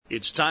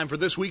It's time for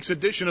this week's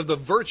edition of the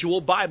Virtual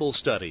Bible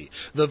Study.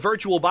 The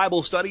Virtual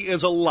Bible Study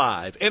is a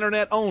live,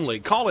 internet-only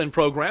call-in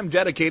program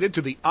dedicated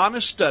to the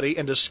honest study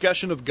and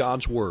discussion of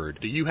God's Word.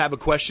 Do you have a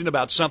question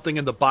about something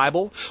in the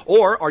Bible?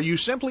 Or are you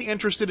simply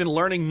interested in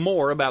learning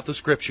more about the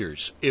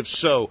Scriptures? If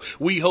so,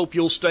 we hope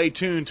you'll stay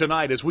tuned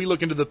tonight as we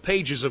look into the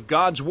pages of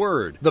God's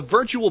Word. The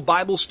Virtual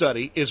Bible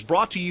Study is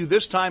brought to you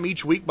this time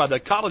each week by the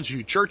College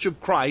View Church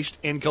of Christ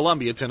in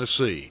Columbia,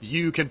 Tennessee.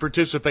 You can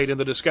participate in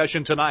the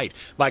discussion tonight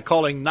by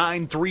calling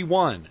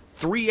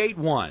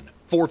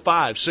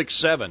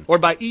 931-381-4567 or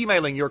by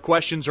emailing your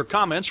questions or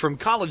comments from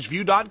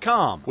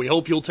collegeview.com. We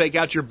hope you'll take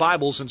out your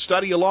Bibles and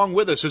study along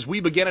with us as we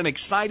begin an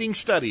exciting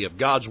study of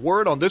God's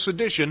Word on this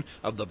edition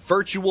of the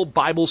Virtual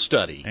Bible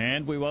Study.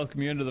 And we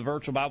welcome you into the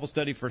Virtual Bible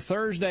Study for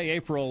Thursday,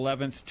 April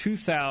 11th,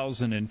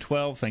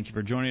 2012. Thank you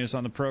for joining us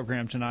on the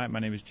program tonight. My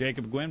name is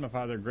Jacob Gwynn. My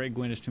father, Greg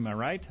Gwynn, is to my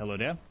right. Hello,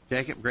 Dad.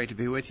 Jacob, great to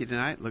be with you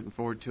tonight. Looking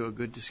forward to a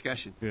good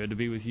discussion. Good to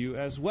be with you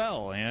as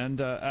well. And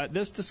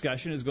this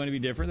discussion is going to be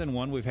different than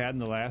one we've had in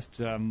the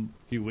last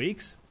few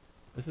weeks.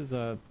 This is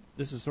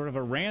sort of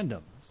a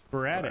random,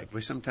 sporadic. We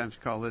sometimes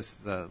call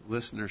this the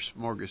listener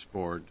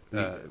smorgasbord.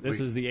 This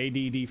is the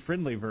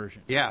ADD-friendly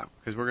version. Yeah,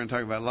 because we're going to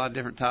talk about a lot of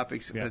different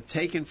topics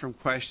taken from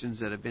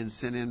questions that have been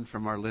sent in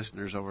from our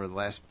listeners over the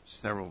last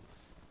several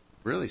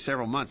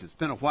months. It's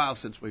been a while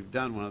since we've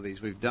done one of these.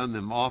 We've done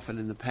them often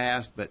in the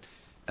past, but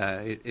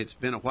it's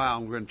been a while,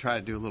 and we're going to try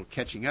to do a little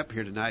catching up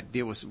here tonight,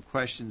 deal with some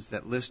questions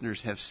that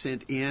listeners have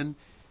sent in,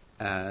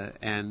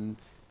 and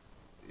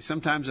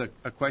sometimes a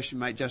question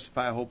might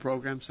justify a whole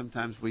program.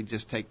 Sometimes we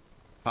just take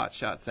pot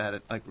shots at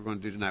it like we're going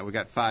to do tonight. We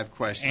got 5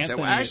 questions.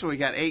 Actually, we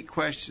got 8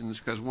 questions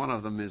because one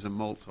of them is a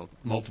multiple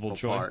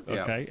choice. Part.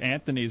 Okay. Yeah.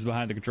 Anthony's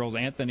behind the controls.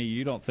 Anthony,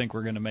 you don't think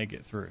we're going to make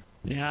it through?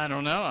 Yeah, I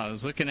don't know. I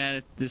was looking at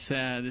it this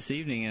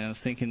evening, and I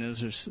was thinking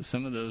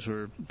some of those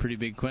were pretty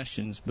big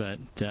questions, but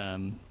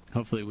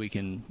hopefully we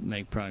can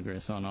make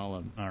progress on all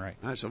of them. All right.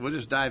 All right, so we'll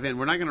just dive in.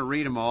 We're not going to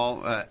read them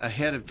all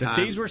ahead of time.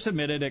 But these were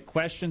submitted at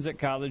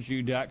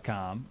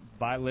questions@collegeview.com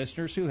by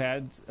listeners who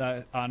had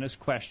honest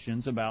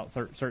questions about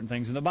certain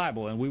things in the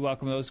Bible, and we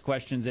welcome those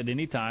questions at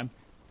any time.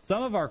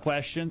 Some of our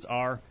questions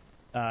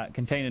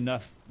contain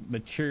enough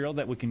material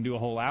that we can do a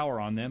whole hour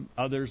on them.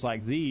 Others,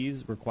 like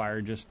these,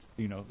 require just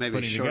maybe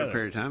a shorter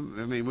period of time.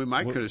 I mean, we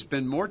could have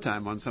spent more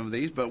time on some of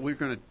these, but we're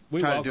going to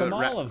try to do it. We welcome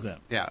all of them.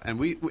 Yeah, and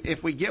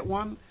if we get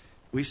one,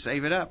 we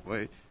save it up.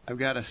 I've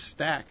got a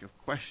stack of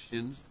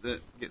questions that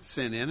get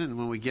sent in, and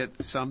when we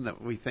get some that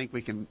we think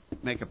we can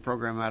make a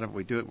program out of,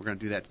 we do it. We're going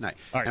to do that tonight.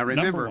 All right,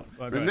 now,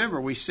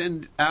 remember, we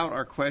send out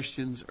our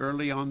questions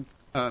early on,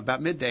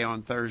 about midday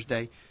on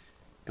Thursday,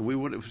 and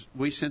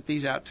we sent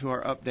these out to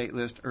our update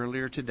list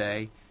earlier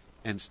today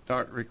and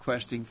start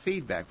requesting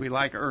feedback. We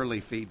like early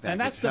feedback. And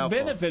that's the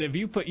benefit. If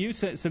you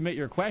submit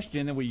your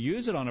question and we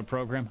use it on a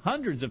program,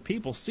 hundreds of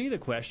people see the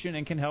question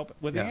and can help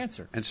with the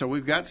answer. And so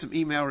we've got some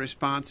email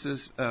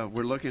responses.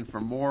 We're looking for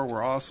more.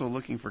 We're also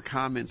looking for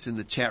comments in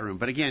the chat room.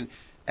 But again,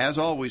 as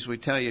always, we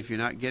tell you if you're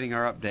not getting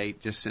our update,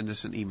 just send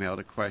us an email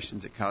to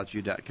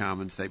questions@collegeview.com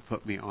and say,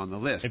 put me on the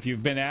list. If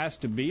you've been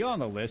asked to be on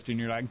the list and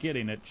you're not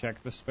getting it,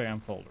 check the spam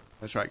folder.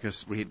 That's right,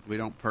 because we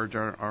don't purge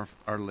our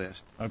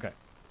list. Okay.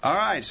 All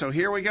right, so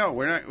here we go.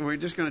 We're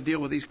just going to deal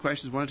with these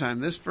questions one at a time.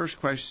 This first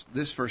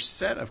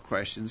set of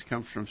questions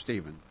comes from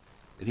Stephen,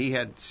 and he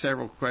had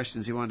several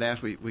questions he wanted to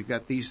ask. We've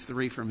got these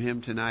 3 from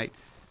him tonight.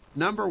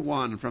 Number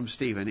 1 from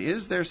Stephen: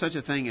 is there such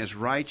a thing as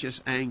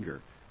righteous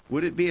anger?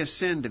 Would it be a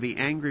sin to be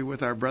angry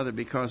with our brother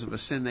because of a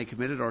sin they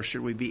committed, or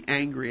should we be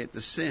angry at the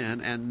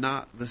sin and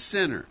not the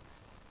sinner?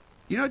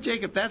 You know,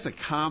 Jacob, that's a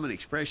common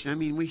expression. I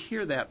mean, we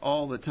hear that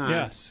all the time.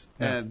 Yes.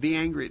 Be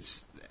angry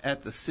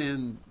at the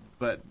sin,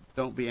 but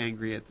don't be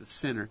angry at the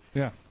sinner.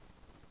 Yeah.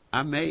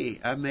 I may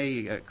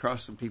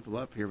cross some people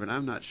up here, but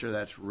I'm not sure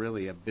that's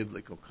really a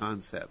biblical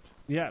concept.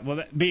 Yeah,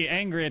 well, be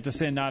angry at the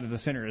sin, not at the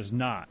sinner, is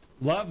not.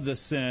 Love the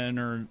sin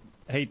or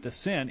hate the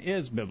sin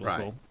is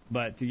biblical. Right.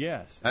 But,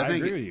 yes, I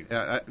agree with you.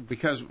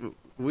 Because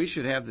we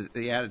should have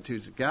the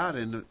attitudes of God,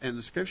 and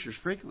the Scriptures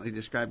frequently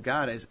describe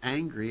God as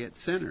angry at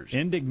sinners.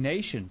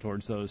 Indignation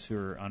towards those who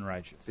are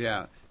unrighteous.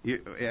 Yeah.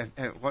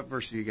 What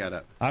verse have you got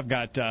up? I've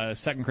got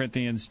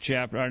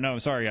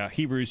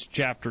Hebrews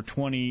chapter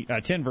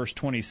 10, verse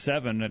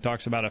 27. It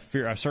talks about a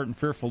certain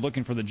fearful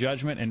looking for the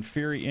judgment and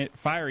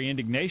fiery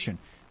indignation,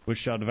 which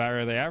shall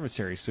devour the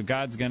adversary. So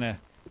God's going to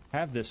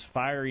have this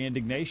fiery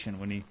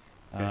indignation when He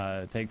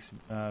takes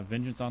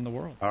vengeance on the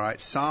world. All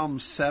right. Psalm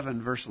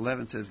 7, verse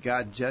 11 says,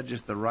 God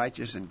judgeth the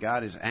righteous, and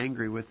God is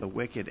angry with the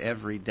wicked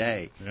every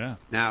day. Yeah.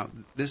 Now,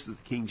 this is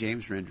the King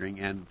James rendering,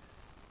 and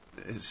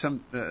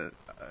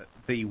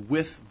the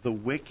with the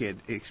wicked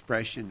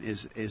expression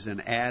is an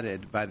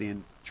added by the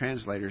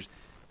translators.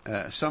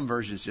 Some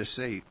versions just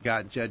say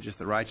God judgeth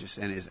the righteous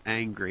and is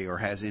angry or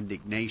has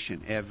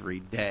indignation every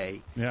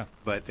day. Yeah.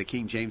 But the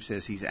King James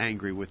says He's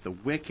angry with the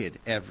wicked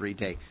every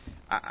day.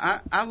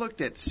 I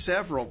looked at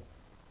several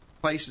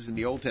places in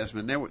the Old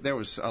Testament. There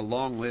was a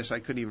long list. I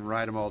couldn't even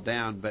write them all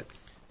down. But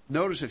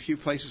notice a few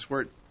places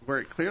where where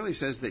it clearly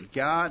says that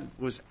God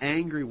was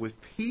angry with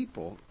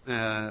people,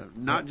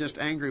 not just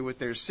angry with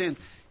their sin.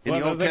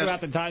 Well, think about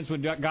the times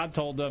when God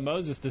told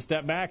Moses to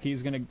step back.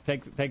 He's going to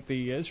take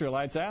the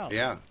Israelites out.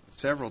 Yeah,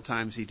 several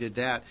times he did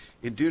that.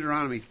 In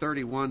Deuteronomy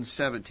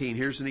 31:17,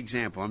 here's an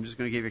example. I'm just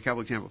going to give you a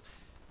couple examples.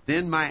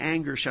 Then my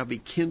anger shall be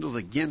kindled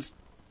against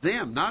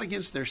them, not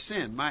against their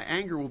sin. My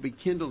anger will be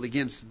kindled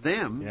against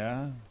them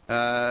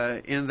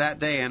in that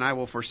day, and I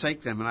will forsake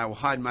them, and I will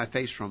hide my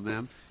face from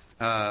them,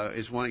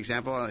 is one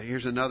example.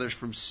 Here's another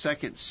from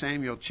 2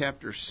 Samuel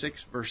chapter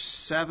 6, verse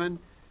 7.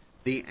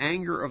 The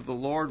anger of the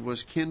Lord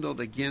was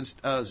kindled against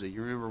Uzzah.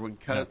 You remember when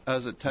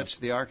Uzzah touched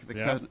the Ark of the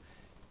Covenant?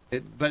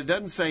 But it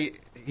doesn't say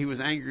he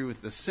was angry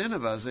with the sin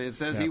of Uzzah. It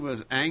says he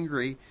was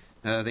angry.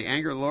 The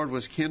anger of the Lord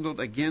was kindled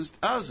against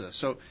Uzzah.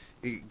 So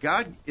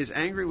God is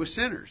angry with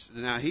sinners.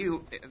 Now,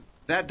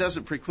 that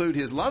doesn't preclude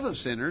his love of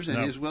sinners and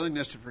his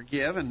willingness to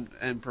forgive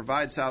and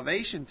provide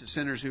salvation to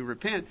sinners who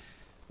repent.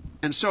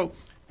 And so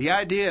the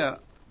idea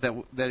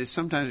that is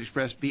sometimes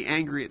expressed, be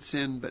angry at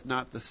sin but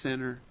not the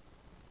sinner,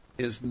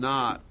 is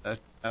not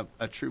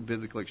a true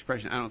biblical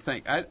expression, I don't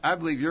think. I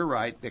believe you're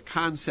right. The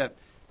concept,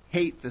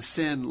 hate the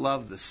sin,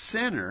 love the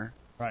sinner,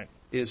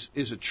 is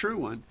a true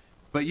one.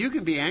 But you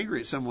can be angry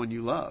at someone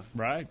you love.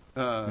 Right.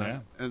 I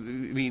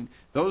mean,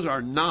 those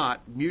are not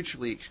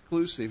mutually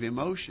exclusive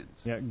emotions.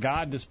 Yeah,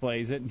 God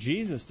displays it.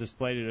 Jesus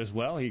displayed it as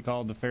well. He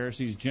called the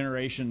Pharisees a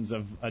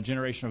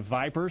generation of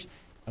vipers.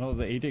 I know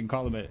that he didn't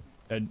call them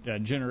a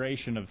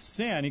generation of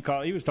sin.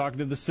 He was talking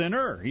to the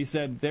sinner. He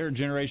said they're a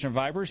generation of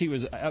vipers. He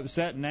was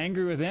upset and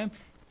angry with them,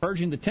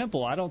 purging the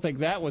temple. I don't think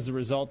that was the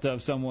result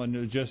of someone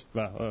who just,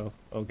 it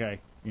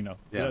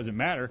doesn't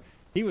matter.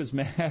 He was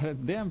mad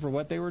at them for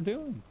what they were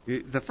doing.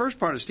 The first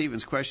part of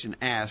Stephen's question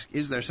asked,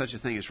 is there such a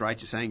thing as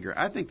righteous anger?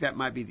 I think that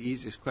might be the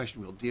easiest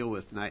question we'll deal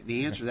with tonight.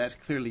 The answer to that's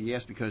clearly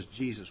yes, because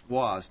Jesus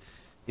was.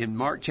 In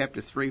Mark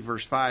chapter 3,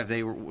 verse 5,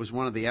 was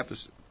one of the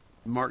episodes.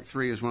 Mark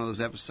 3 is one of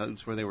those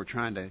episodes where they were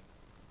trying to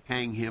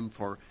hang him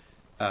for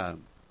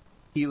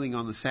healing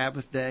on the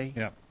Sabbath day.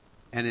 Yeah.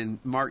 And in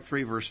Mark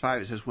 3, verse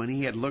 5, it says, when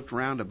he had looked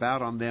round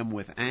about on them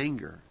with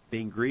anger,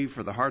 being grieved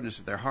for the hardness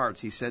of their hearts,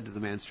 he said to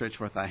the man, stretch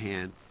forth thy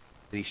hand.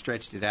 And he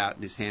stretched it out,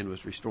 and his hand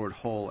was restored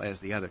whole as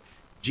the other.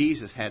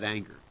 Jesus had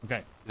anger.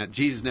 Okay. Now,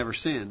 Jesus never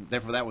sinned.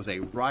 Therefore, that was a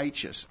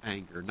righteous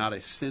anger, not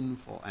a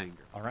sinful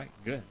anger. All right,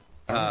 good.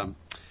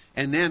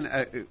 And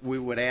then we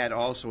would add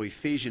also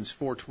Ephesians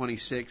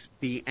 4:26,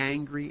 be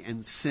angry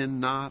and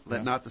sin not.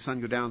 Let not the sun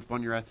go down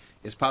upon your wrath.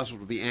 It's possible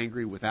to be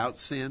angry without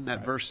sin.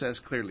 That verse says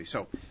clearly.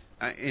 So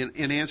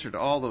in answer to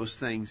all those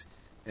things,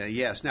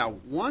 yes. Now,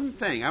 one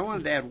thing, I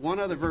wanted to add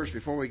one other verse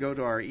before we go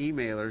to our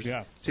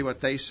emailers, see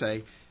what they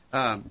say.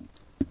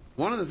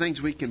 One of the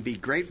things we can be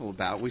grateful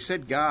about, we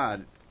said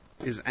God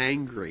is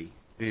angry.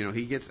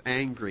 He gets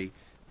angry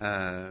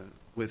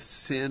with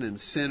sin and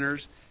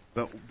sinners.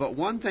 But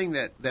one thing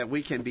that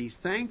we can be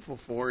thankful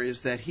for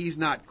is that he's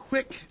not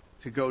quick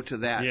to go to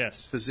that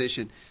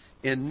position.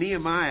 In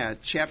Nehemiah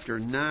chapter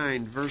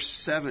 9, verse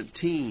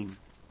 17,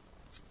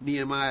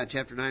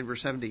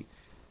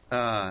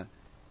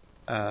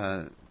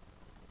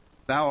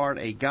 thou art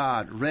a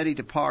God ready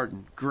to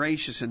pardon,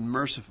 gracious and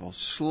merciful,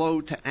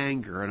 slow to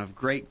anger, and of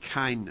great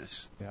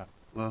kindness. Yeah.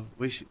 Well,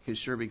 we can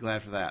sure be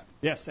glad for that.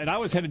 Yes, and I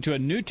was headed to a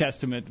New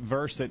Testament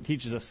verse that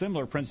teaches a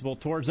similar principle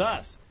towards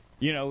us.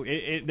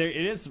 It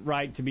is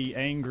right to be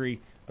angry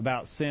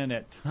about sin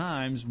at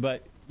times,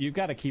 but you've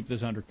got to keep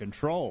this under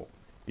control.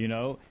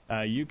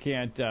 You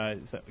can't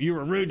say, you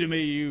were rude to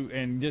me,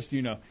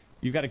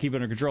 you've got to keep it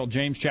under control.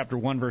 James chapter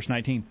 1, verse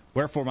 19,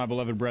 wherefore, my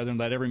beloved brethren,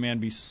 let every man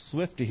be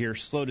swift to hear,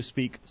 slow to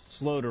speak,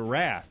 slow to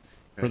wrath.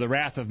 For the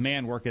wrath of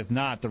man worketh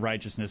not the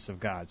righteousness of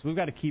God. So we've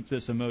got to keep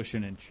this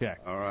emotion in check.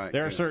 All right,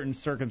 there are certain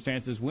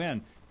circumstances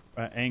when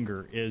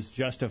anger is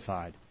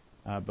justified.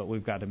 But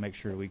we've got to make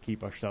sure we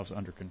keep ourselves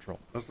under control.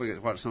 Let's look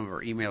at what some of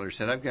our emailers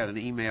said. I've got an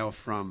email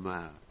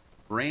from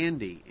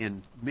Randy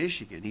in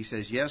Michigan. He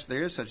says, yes,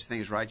 there is such a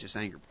thing as righteous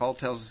anger. Paul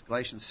tells us,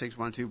 Galatians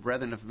 6:1-2,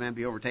 brethren, if a man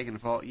be overtaken in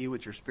fault, ye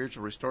which are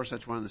spiritual, restore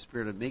such one in the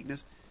spirit of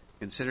meekness,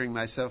 considering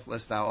thyself,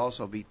 lest thou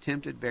also be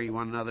tempted, bear ye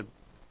one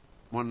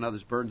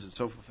another's burdens, and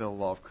so fulfill the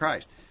law of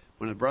Christ.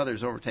 When a brother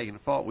is overtaken in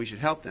fault, we should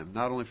help them,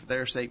 not only for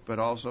their sake, but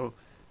also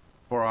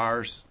for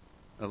ours,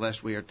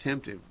 lest we are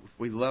tempted. If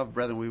we love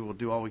brethren, we will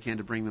do all we can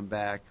to bring them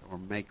back or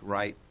make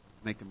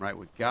them right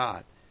with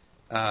God.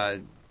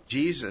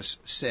 Jesus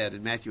said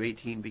in Matthew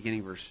 18,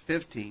 beginning verse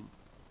 15,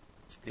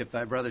 if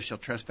thy brother shall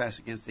trespass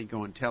against thee,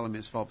 go and tell him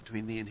his fault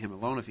between thee and him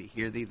alone. If he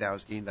hear thee, thou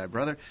hast gained thy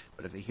brother.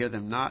 But if he hear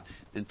them not,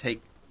 then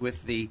take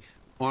with thee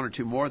one or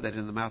two more, that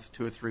in the mouth of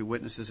two or three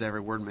witnesses every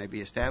word may be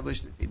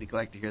established. If he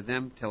neglect to hear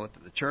them, tell it to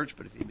the church.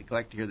 But if he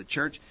neglect to hear the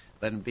church,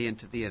 let him be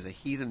unto thee as a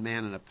heathen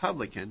man and a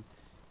publican.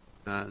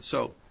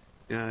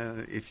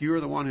 If you are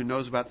the one who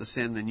knows about the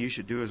sin, then you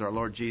should do as our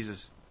Lord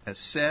Jesus has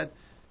said.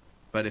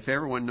 But if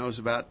everyone knows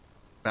about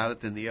it,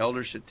 then the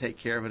elders should take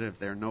care of it. If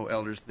there are no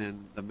elders,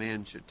 then the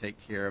men should take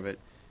care of it.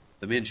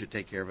 The men should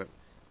take care of it.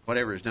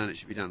 whatever is done, it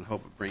should be done in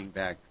hope of bringing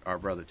back our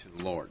brother to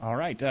the Lord. All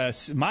right.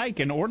 Mike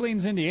in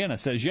Orleans, Indiana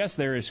says, yes,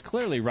 there is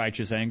clearly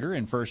righteous anger.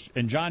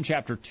 In John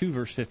chapter 2,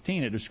 verse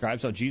 15, it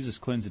describes how Jesus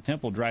cleansed the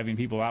temple, driving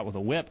people out with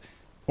a whip,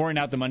 pouring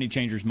out the money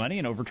changers' money,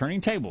 and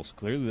overturning tables.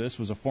 Clearly, this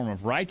was a form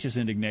of righteous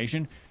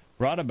indignation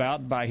brought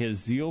about by his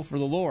zeal for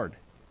the Lord.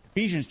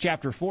 Ephesians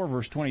chapter 4,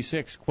 verse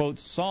 26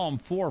 quotes Psalm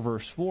 4,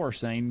 verse 4,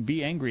 saying,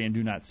 be angry and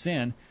do not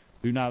sin.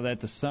 Do not let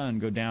the sun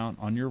go down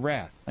on your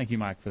wrath. Thank you,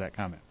 Mike, for that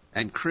comment.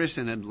 And Chris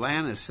in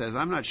Atlanta says,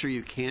 I'm not sure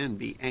you can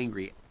be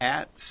angry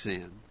at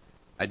sin.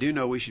 I do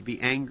know we should be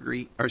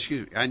angry, or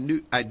excuse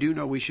me, I do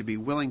know we should be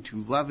willing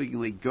to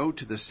lovingly go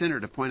to the sinner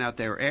to point out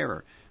their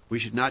error. We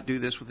should not do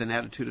this with an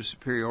attitude of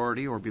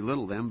superiority or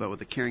belittle them, but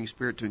with a caring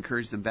spirit to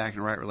encourage them back in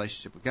a right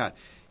relationship with God.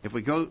 If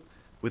we go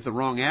with the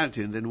wrong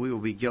attitude, then we will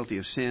be guilty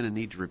of sin and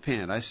need to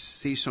repent. I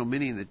see so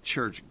many in the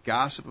church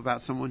gossip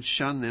about someone,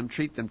 shun them,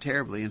 treat them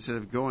terribly instead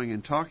of going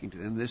and talking to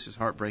them. This is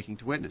heartbreaking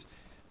to witness.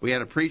 We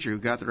had a preacher who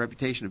got the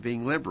reputation of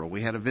being liberal.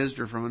 We had a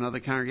visitor from another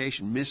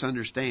congregation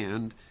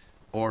misunderstand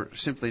or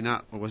simply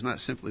not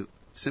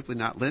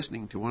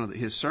listening to one of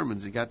his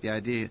sermons and got the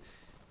idea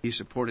he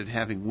supported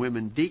having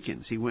women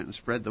deacons. He went and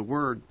spread the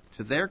word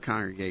to their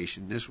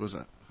congregation. This was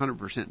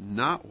 100%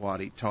 not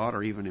what he taught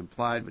or even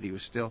implied, but he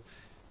still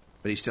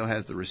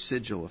has the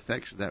residual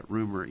effects of that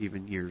rumor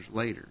even years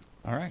later.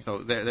 All right. So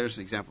there's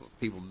an example of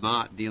people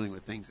not dealing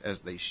with things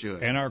as they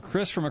should. And our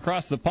Chris from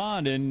across the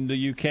pond in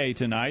the UK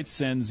tonight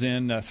sends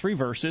in 3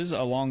 verses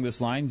along this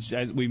line.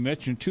 As we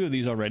mentioned 2 of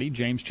these already,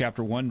 James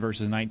chapter 1,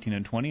 verses 19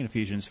 and 20, and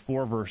Ephesians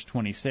 4, verse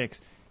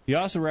 26. He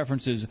also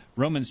references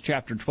Romans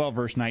chapter 12,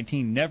 verse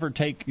 19, never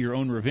take your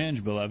own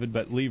revenge, beloved,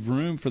 but leave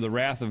room for the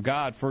wrath of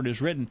God, for it is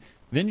written,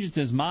 vengeance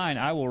is mine,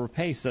 I will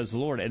repay, says the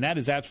Lord. And that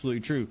is absolutely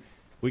true.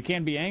 We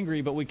can be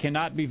angry, but we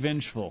cannot be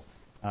vengeful.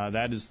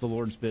 That is the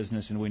Lord's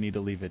business, and we need to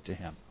leave it to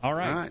Him. All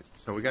right. All right.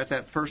 So we got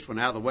that first one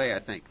out of the way, I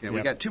think. Yeah,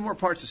 we got 2 more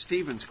parts of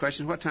Stephen's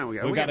question. What time we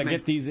got? We've got to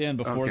get these in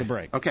before the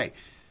break. Okay.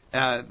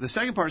 The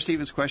second part of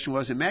Stephen's question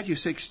was, in Matthew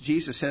 6,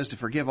 Jesus says to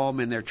forgive all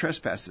men their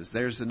trespasses.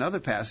 There's another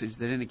passage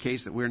that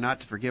indicates that we're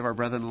not to forgive our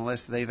brethren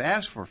unless they've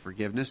asked for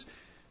forgiveness.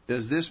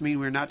 Does this mean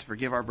we're not to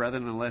forgive our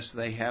brethren unless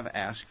they have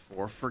asked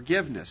for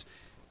forgiveness?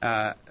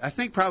 I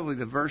think probably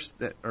the verse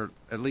that, or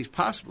at least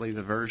possibly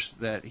the verse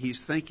that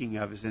he's thinking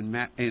of is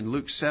in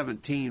Luke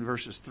 17,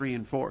 verses 3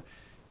 and 4.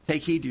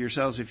 Take heed to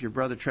yourselves, if your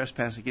brother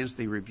trespass against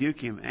thee,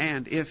 rebuke him,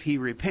 and if he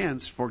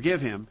repents,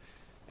 forgive him.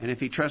 And if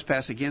he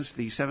trespass against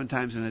thee 7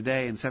 times in a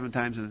day, and 7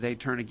 times in a day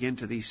turn again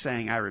to thee,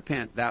 saying, I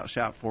repent, thou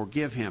shalt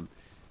forgive him.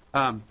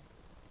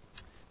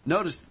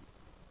 Notice,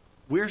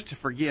 we're to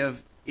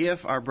forgive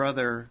if our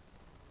brother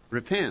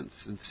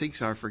repents and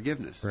seeks our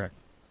forgiveness. Correct.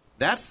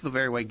 That's the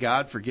very way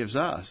God forgives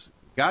us.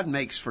 God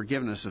makes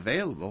forgiveness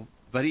available,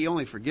 but He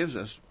only forgives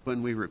us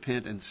when we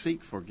repent and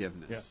seek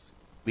forgiveness. Yes.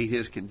 Meet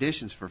His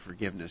conditions for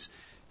forgiveness.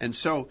 And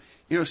so,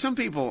 some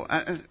people,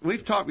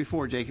 we've talked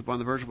before, Jacob, on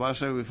the Virtual Bible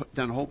Study, we've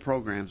done whole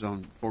programs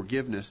on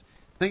forgiveness.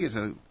 I think it's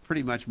a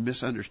pretty much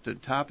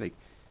misunderstood topic.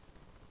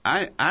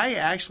 I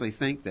actually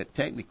think that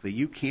technically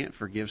you can't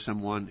forgive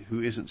someone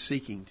who isn't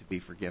seeking to be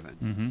forgiven.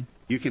 Mm-hmm.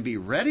 You can be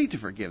ready to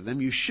forgive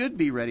them. You should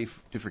be ready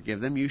to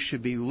forgive them. You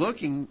should be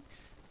looking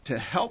to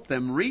help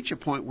them reach a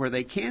point where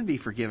they can be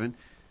forgiven.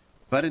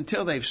 But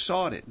until they've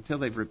sought it, until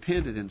they've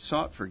repented and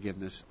sought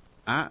forgiveness,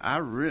 I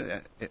really,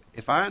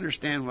 if I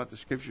understand what the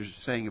Scriptures are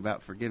saying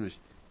about forgiveness,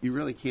 you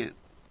really can't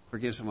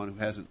forgive someone who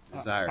hasn't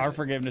desired it. Our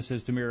forgiveness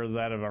is to mirror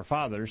that of our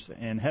Father's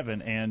in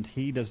heaven, and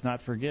He does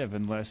not forgive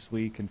unless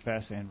we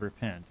confess and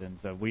repent. And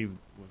so we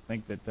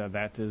think that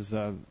that is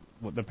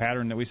the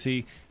pattern that we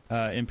see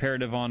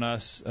imperative on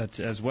us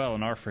as well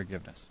in our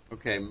forgiveness.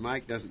 Okay,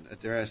 Mike doesn't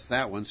address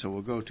that one, so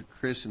we'll go to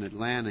Chris in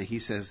Atlanta. He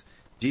says,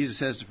 Jesus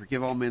says to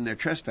forgive all men their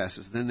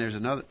trespasses. Then there's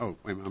another. Oh,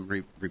 wait,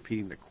 I'm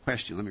repeating the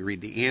question. Let me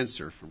read the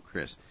answer from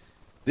Chris.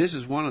 This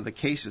is one of the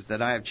cases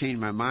that I have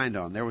changed my mind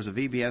on. There was a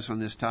VBS on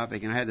this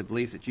topic, and I had the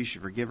belief that you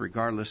should forgive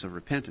regardless of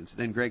repentance.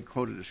 Then Greg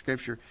quoted a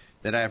scripture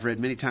that I have read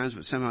many times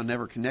but somehow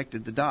never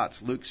connected the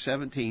dots. Luke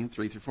 17,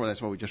 3-4,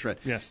 that's what we just read.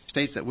 Yes.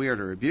 States that we are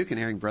to rebuke an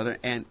erring brother,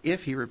 and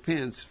if he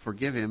repents,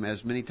 forgive him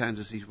as many times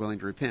as he's willing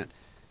to repent.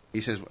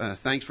 He says,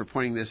 thanks for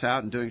pointing this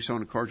out and doing so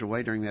in a cordial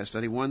way during that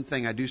study. One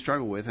thing I do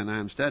struggle with, and I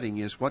am studying,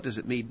 is what does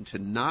it mean to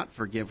not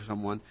forgive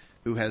someone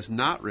who has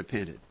not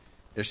repented?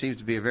 There seems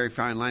to be a very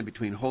fine line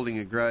between holding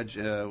a grudge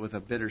with a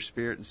bitter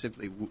spirit and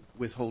simply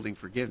withholding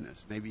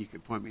forgiveness. Maybe you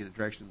could point me in a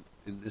direction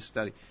in this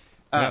study.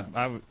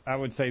 I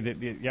would say that,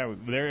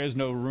 there is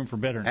no room for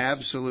bitterness.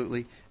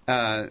 Absolutely.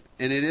 And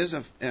it is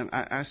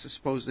I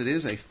suppose it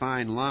is a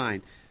fine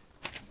line.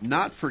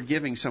 Not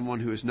forgiving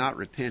someone who has not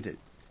repented.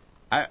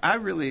 I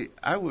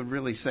would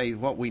really say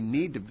what we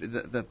need to,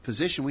 the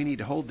position we need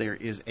to hold there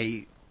is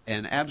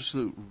an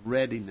absolute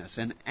readiness,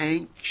 an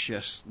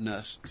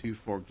anxiousness to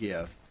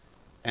forgive.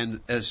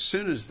 And as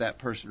soon as that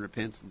person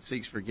repents and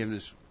seeks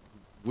forgiveness,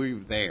 we're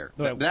there.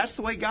 That's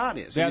the way God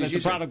is. Yeah, that's the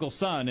prodigal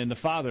son and the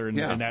father in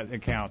that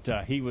account.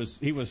 He was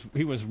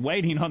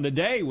waiting on the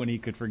day when he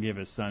could forgive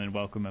his son and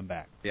welcome him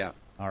back. Yeah.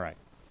 All right.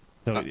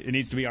 So it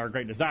needs to be our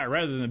great desire,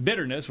 rather than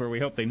bitterness, where we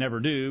hope they never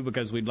do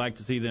because we'd like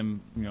to see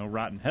them,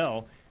 rot in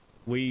hell.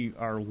 We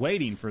are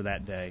waiting for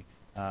that day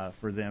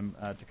for them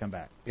to come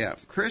back. Yeah,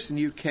 Chris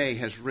in UK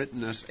has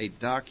written us a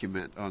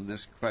document on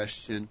this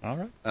question. All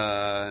right.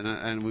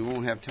 And we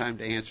won't have time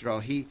to answer it all.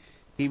 He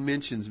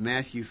mentions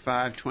Matthew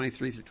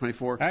 5:23 through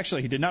 24.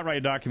 Actually, he did not write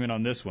a document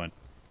on this one.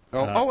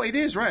 It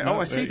is right.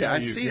 No, I see that. I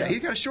see that. Yeah. He's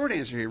got a short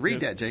answer here.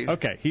 Read that, Jay.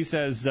 Okay. He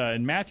says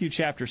in Matthew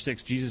chapter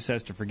 6, Jesus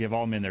says to forgive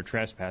all men their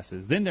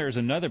trespasses. Then there's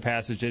another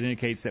passage that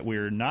indicates that we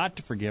are not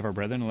to forgive our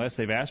brethren unless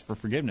they've asked for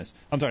forgiveness.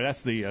 I'm sorry,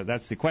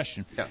 that's the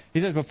question. Yeah. He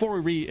says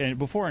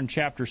before in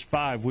chapters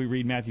 5 we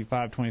read Matthew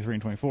 5:23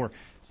 and 24.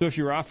 So if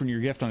you're offering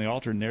your gift on the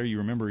altar and there you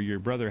remember your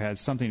brother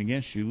has something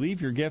against you,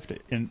 leave your gift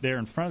there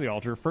in front of the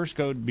altar. First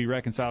go be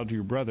reconciled to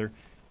your brother,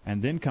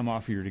 and then come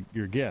offer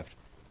your gift.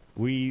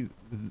 We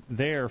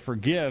there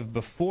forgive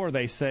before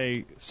they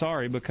say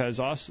sorry, because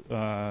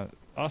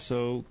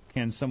also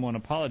can someone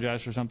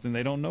apologize for something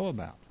they don't know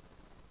about.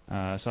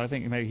 So I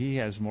think maybe he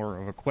has more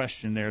of a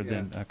question there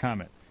than a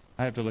comment.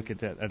 I have to look at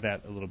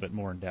that a little bit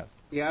more in depth.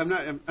 Yeah,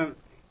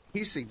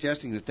 he's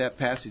suggesting that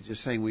passage is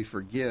saying we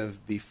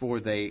forgive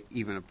before they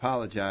even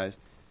apologize.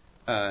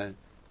 I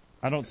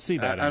don't see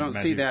that. I don't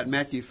see that in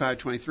Matthew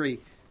 5:23.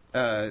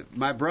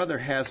 My brother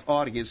has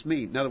aught against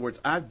me. In other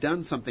words, I've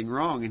done something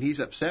wrong and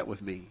he's upset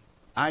with me.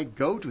 I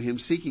go to him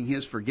seeking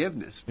his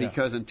forgiveness,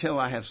 because until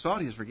I have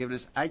sought his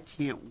forgiveness, I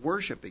can't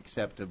worship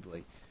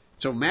acceptably.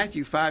 So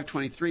Matthew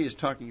 5:23 is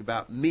talking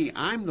about me.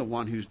 I'm the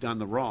one who's done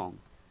the wrong.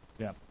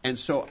 Yeah. And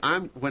so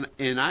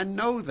I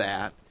know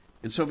that,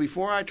 and so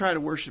before I try to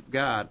worship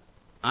God,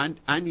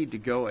 I need to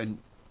go and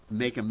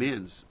make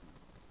amends,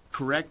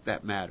 correct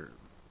that matter,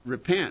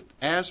 repent,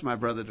 ask my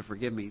brother to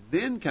forgive me,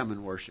 then come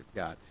and worship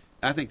God.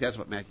 I think that's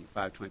what Matthew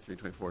 5:23 and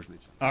 24 is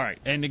mentioning. All right.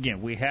 And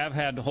again, we have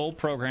had whole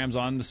programs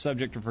on the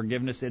subject of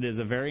forgiveness. It is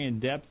a very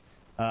in-depth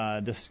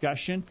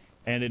discussion,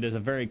 and it is a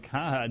very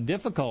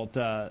difficult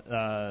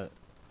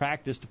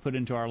practice to put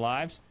into our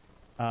lives.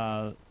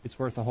 It's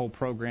worth a whole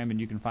program,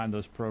 and you can find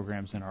those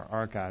programs in our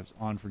archives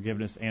on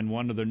forgiveness. And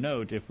one other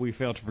note, if we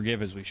fail to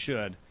forgive as we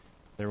should,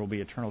 there will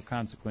be eternal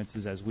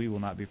consequences, as we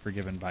will not be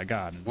forgiven by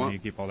God. And we need to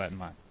keep all that in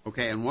mind.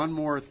 Okay, and one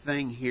more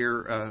thing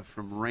here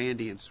from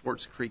Randy in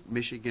Swartz Creek,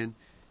 Michigan.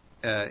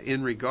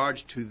 In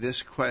regards to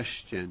this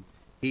question,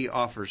 he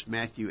offers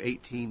Matthew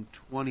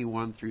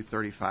 18:21 through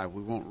 35.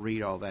 We won't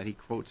read all that. He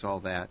quotes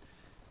all that.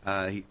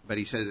 But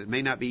he says, it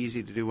may not be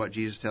easy to do what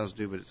Jesus tells us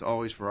to do, but it's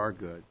always for our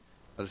good.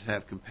 Let us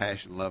have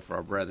compassion and love for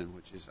our brethren,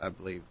 which is, I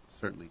believe,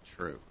 certainly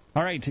true.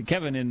 All right,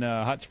 Kevin in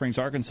Hot Springs,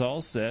 Arkansas,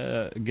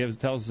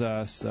 tells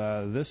us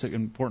this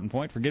important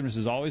point. Forgiveness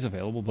is always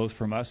available, both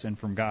from us and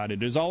from God.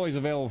 It is always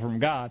available from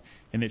God,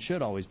 and it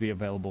should always be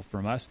available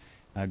from us.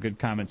 Good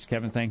comments,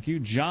 Kevin. Thank you.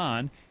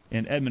 John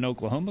in Edmond,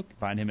 Oklahoma.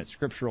 Find him at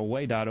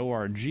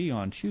scripturalway.org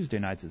on Tuesday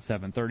nights at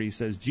 7:30. He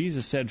says,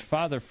 Jesus said,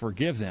 Father,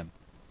 forgive them.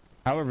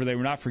 However, they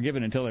were not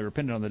forgiven until they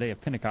repented on the day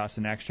of Pentecost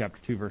in Acts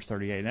chapter 2, verse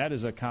 38. And that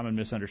is a common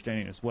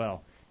misunderstanding as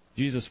well.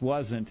 Jesus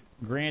wasn't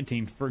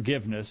granting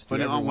forgiveness to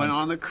everyone. When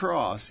on the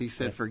cross, he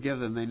said, forgive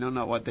them, they know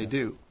not what they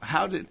do.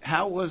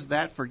 How was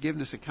that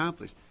forgiveness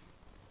accomplished?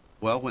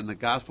 Well, when the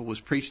gospel was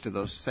preached to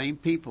those same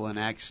people in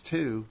Acts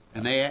 2,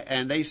 and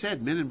they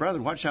said, men and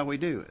brethren, what shall we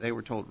do? They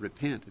were told,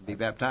 repent and be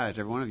baptized,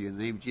 every one of you, in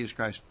the name of Jesus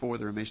Christ for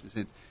the remission of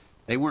sins.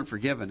 They weren't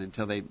forgiven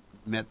until they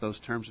met those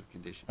terms of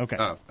condition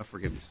of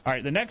forgiveness. All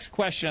right, the next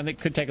question I think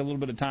could take a little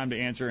bit of time to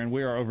answer, and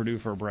we are overdue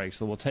for a break,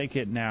 so we'll take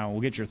it now. We'll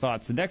get your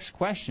thoughts. The next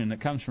question that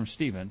comes from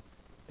Stephen,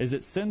 is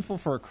it sinful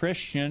for a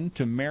Christian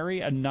to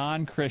marry a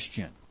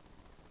non-Christian?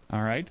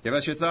 All right. Give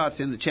us your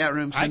thoughts in the chat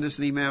room. Send us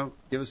an email.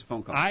 Give us a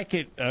phone call.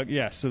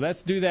 So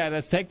let's do that.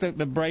 Let's take the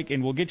break,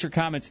 and we'll get your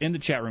comments in the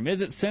chat room.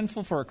 Is it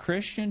sinful for a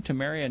Christian to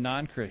marry a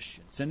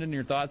non-Christian? Send in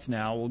your thoughts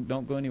now.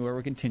 Don't go anywhere.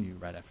 We'll continue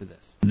right after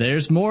this.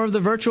 There's more of the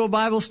virtual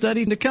Bible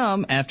study to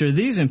come after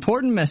these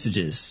important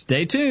messages.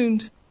 Stay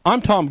tuned.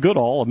 I'm Tom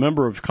Goodall, a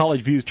member of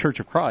College View Church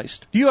of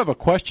Christ. Do you have a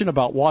question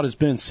about what has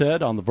been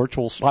said on the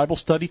virtual Bible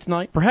study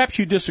tonight? Perhaps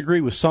you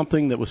disagree with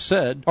something that was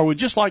said, or would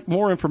just like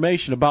more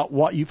information about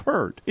what you've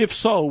heard. If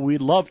so, we'd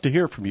love to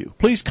hear from you.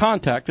 Please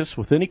contact us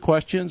with any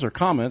questions or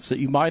comments that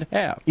you might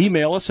have.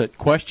 Email us at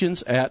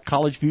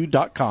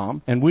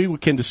questions@collegeview.com, and we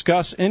can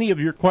discuss any of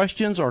your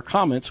questions or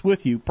comments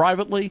with you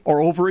privately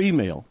or over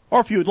email. Or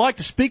if you would like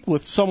to speak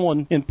with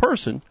someone in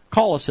person,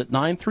 call us at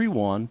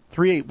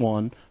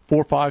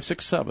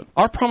 931-381-4567.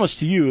 Our promise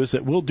to you is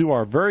that we'll do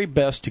our very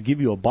best to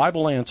give you a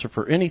Bible answer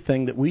for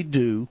anything that we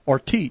do or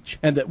teach,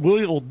 and that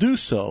we will do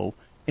so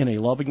in a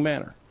loving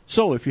manner.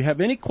 So if you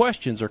have any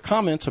questions or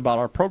comments about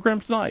our program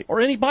tonight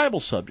or any Bible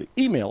subject,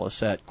 email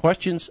us at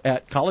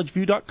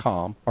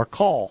questions@collegeview.com or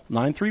call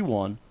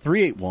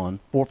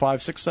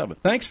 931-381-4567.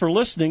 Thanks for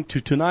listening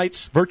to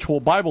tonight's virtual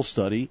Bible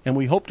study, and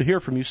we hope to hear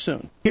from you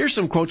soon. Here's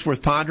some quotes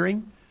worth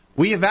pondering.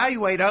 We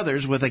evaluate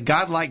others with a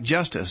godlike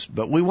justice,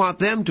 but we want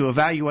them to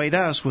evaluate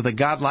us with a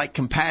godlike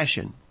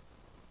compassion.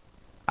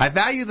 I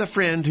value the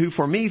friend who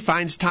for me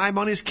finds time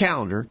on his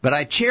calendar, but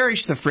I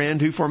cherish the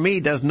friend who for me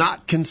does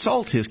not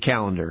consult his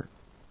calendar.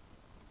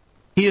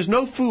 He is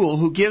no fool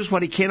who gives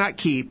what he cannot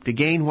keep to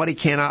gain what he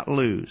cannot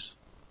lose.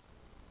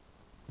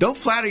 Don't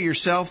flatter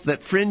yourself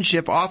that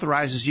friendship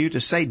authorizes you to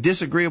say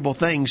disagreeable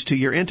things to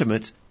your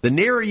intimates. The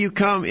nearer you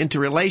come into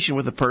relation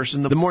with a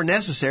person, the more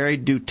necessary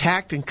do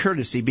tact and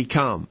courtesy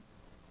become.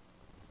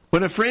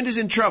 When a friend is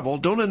in trouble,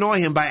 don't annoy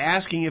him by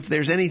asking if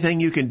there's anything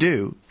you can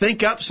do.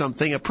 Think up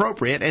something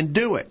appropriate and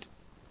do it.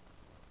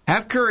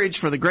 Have courage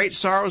for the great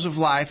sorrows of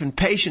life and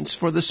patience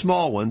for the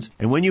small ones,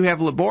 and when you have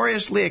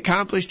laboriously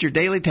accomplished your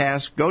daily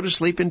task, go to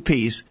sleep in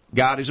peace.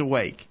 God is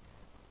awake.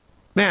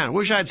 Man, I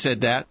wish I'd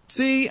said that.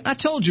 See, I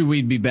told you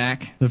we'd be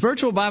back. The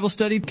virtual Bible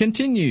study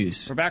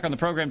continues. We're back on the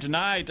program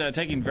tonight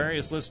taking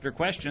various listener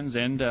questions,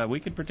 and we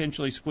could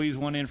potentially squeeze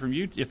one in from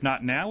you. If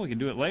not now, we can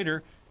do it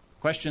later.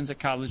 Questions at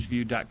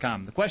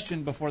collegeview.com. The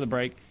question before the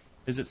break,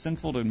 is it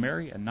sinful to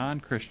marry a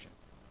non-Christian?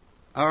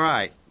 All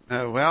right.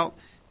 Well,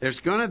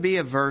 there's going to be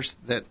a verse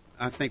that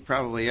I think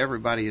probably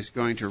everybody is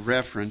going to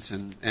reference,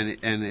 and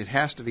it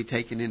has to be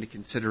taken into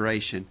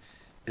consideration.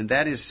 And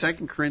that is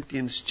 2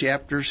 Corinthians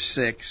chapter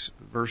 6,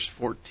 verse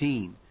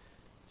 14.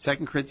 2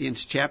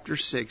 Corinthians chapter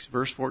 6,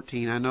 verse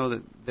 14. I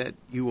know that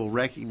you will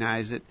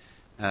recognize it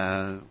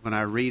when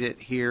I read it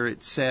here.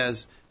 It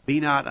says, "Be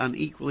not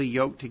unequally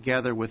yoked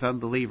together with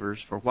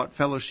unbelievers, for what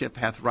fellowship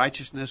hath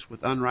righteousness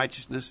with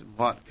unrighteousness, and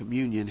what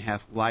communion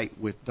hath light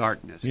with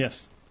darkness?"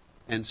 Yes.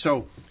 And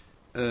so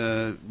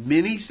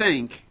many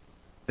think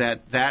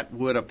that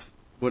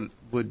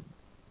would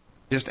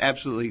just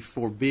absolutely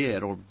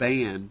forbid or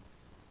ban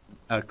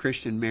a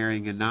Christian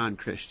marrying a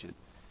non-Christian,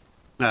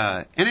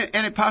 and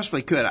it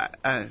possibly could.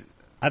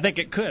 I think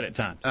it could at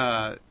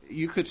times.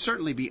 You could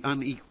certainly be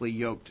unequally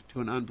yoked to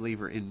an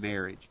unbeliever in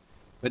marriage,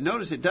 but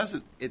notice it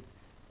doesn't.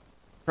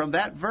 From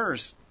that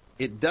verse,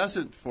 it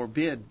doesn't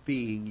forbid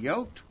being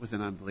yoked with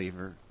an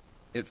unbeliever.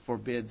 It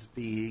forbids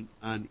being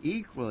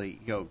unequally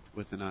yoked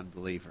with an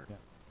unbeliever,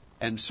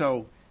 and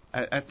so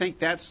I think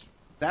that's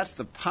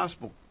the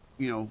possible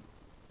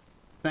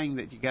thing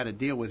that you got to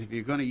deal with if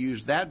you're going to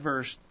use that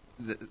verse.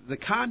 The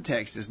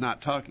context is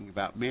not talking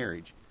about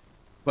marriage,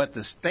 but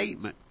the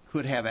statement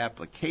could have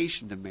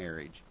application to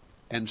marriage.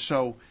 And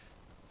so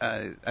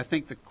I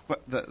think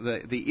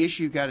the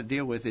issue you got to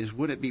deal with is,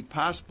 would it be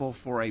possible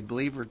for a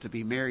believer to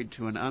be married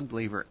to an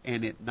unbeliever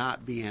and it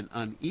not be an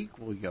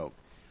unequal yoke?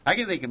 I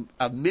can think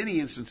of many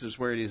instances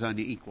where it is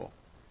unequal,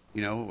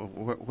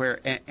 where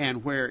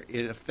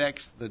it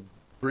affects the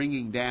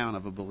bringing down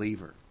of a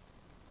believer.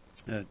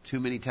 Too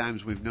many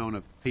times we've known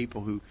of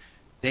people who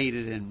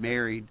dated and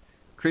married,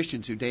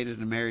 Christians who dated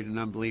and married an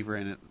unbeliever,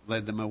 and it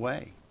led them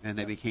away, and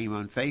they became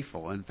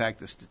unfaithful. In fact,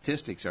 the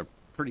statistics are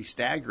pretty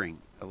staggering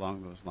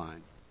along those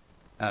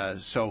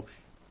lines. So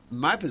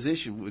my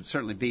position would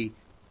certainly be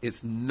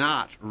it's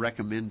not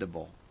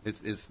recommendable.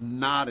 It's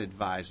not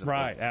advisable.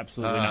 Right,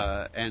 absolutely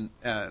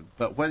not.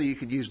 But whether you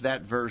could use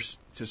that verse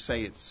to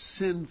say it's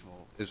sinful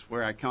is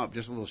where I come up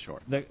just a little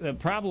short. The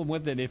problem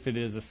with it, if it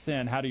is a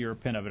sin, how do you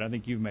repent of it? I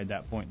think you've made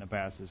that point in the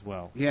past as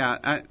well.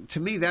 Yeah, to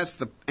me that's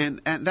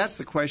that's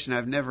the question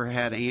I've never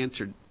had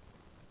answered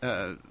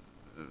to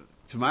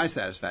my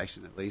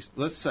satisfaction, at least.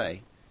 Let's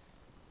say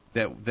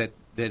that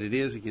it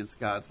is against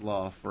God's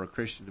law for a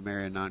Christian to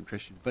marry a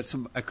non-Christian, but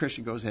a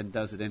Christian goes ahead and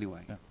does it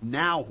anyway. Yeah.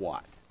 Now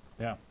what?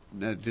 Yeah.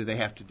 Do they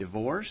have to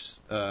divorce?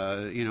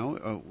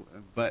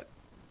 But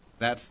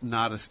that's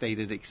not a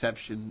stated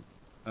exception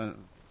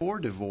for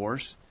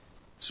divorce.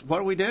 So what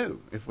do we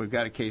do if we've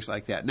got a case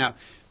like that? Now,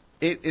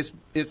 it's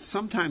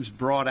sometimes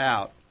brought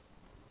out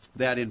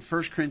that in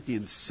 1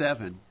 Corinthians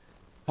 7,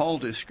 Paul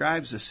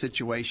describes a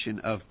situation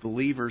of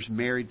believers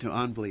married to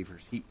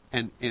unbelievers.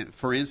 And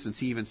for instance,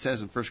 he even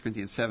says in 1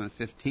 Corinthians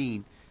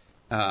 7:15,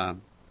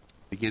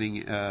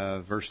 beginning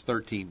verse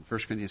 13, 1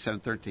 Corinthians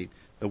 7:13,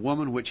 "The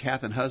woman which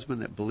hath an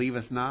husband that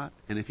believeth not,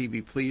 and if he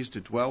be pleased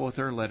to dwell with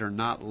her, let her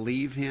not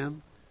leave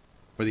him.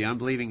 For the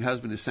unbelieving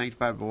husband is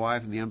sanctified by the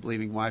wife, and the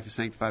unbelieving wife is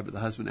sanctified by the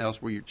husband. Else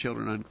were your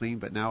children unclean,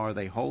 but now are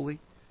they holy?"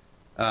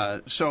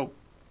 So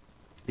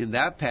in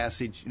that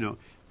passage,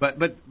 but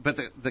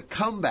the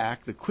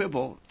comeback, the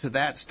quibble to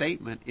that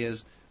statement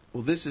is,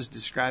 well, this is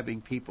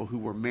describing people who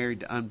were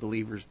married to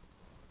unbelievers.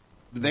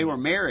 They were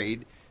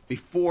married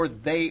before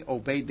they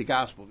obeyed the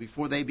gospel,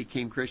 before they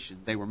became Christian.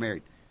 They were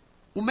married.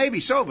 Well, maybe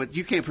so, but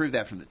you can't prove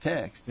that from the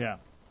text. Yeah.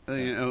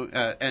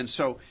 And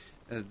so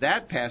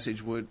that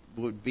passage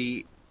would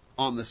be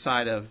on the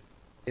side of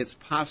it's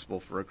possible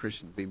for a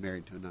Christian to be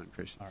married to a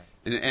non-Christian.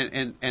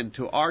 Right. And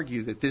to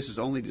argue that this is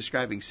only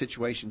describing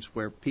situations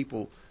where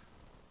people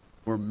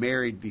were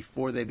married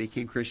before they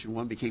became Christian,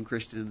 one became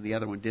Christian and the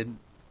other one didn't,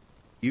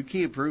 you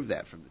can't prove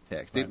that from the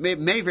text. Right. It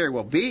may very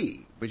well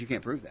be, but you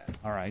can't prove that.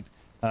 All right.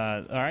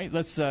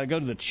 Let's go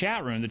to the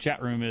chat room. The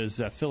chat room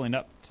is filling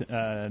up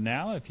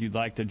now. If you'd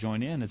like to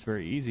join in, it's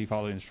very easy.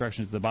 Follow the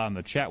instructions at the bottom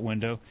of the chat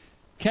window.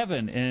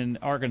 Kevin in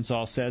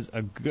Arkansas says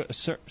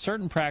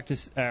certain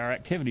practice or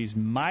activities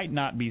might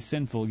not be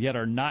sinful, yet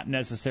are not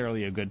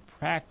necessarily a good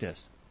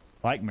practice,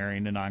 like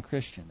marrying a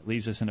non-Christian. It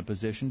leaves us in a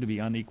position to be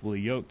unequally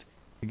yoked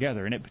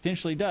together, and it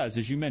potentially does,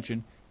 as you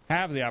mentioned,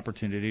 have the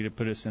opportunity to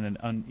put us in an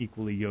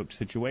unequally yoked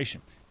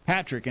situation.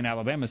 Patrick in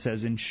Alabama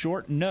says, in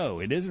short, no,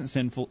 it isn't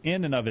sinful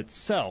in and of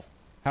itself.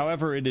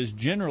 However, it is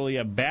generally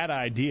a bad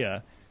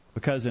idea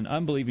because an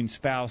unbelieving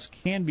spouse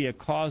can be a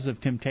cause of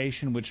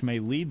temptation which may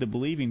lead the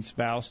believing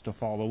spouse to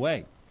fall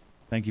away.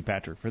 Thank you,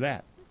 Patrick, for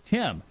that.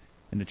 Tim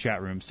in the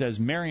chat room says,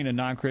 marrying a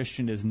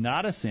non-Christian is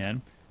not a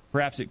sin.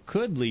 Perhaps it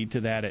could lead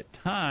to that at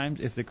times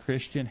if the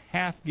Christian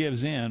half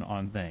gives in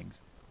on things.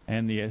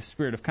 And the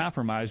spirit of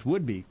compromise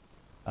would be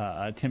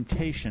a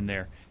temptation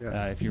there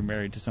if you're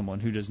married to someone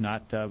who does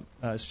not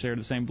share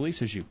the same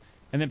beliefs as you.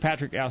 And then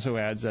Patrick also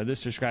adds,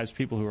 this describes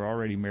people who are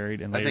already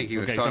married. And I think he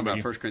was talking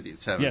about 1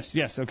 Corinthians 7.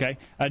 Yes, okay.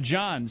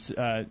 John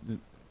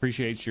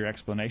appreciates your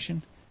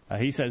explanation.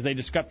 He says they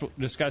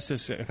discussed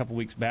this a couple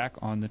weeks back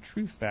on the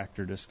truth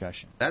factor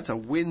discussion. That's a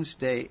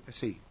Wednesday.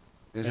 See,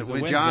 it's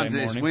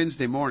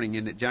Wednesday morning,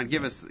 isn't it? John,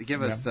 give us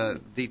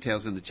the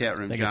details in the chat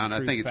room, John.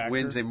 I think it's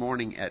Wednesday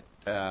morning at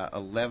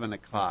 11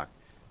 o'clock.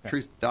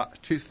 Okay.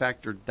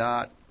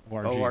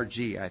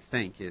 Truthfactor.org, I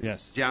think.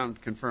 Yes. John,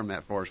 confirm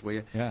that for us, will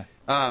you? Yeah.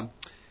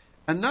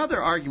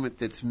 Another argument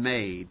that's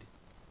made,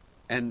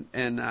 and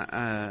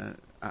I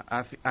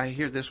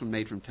hear this one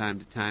made from time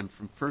to time,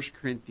 from 1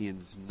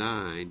 Corinthians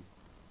 9.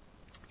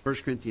 1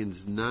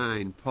 Corinthians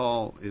 9,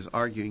 Paul is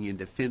arguing in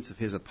defense of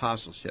his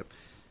apostleship.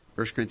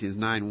 1 Corinthians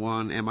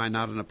 9:1, am I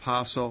not an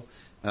apostle?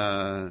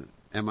 Am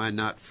I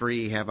not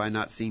free? Have I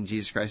not seen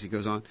Jesus Christ? He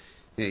goes on.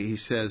 He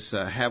says,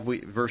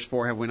 verse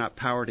 4, have we not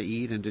power to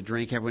eat and to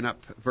drink?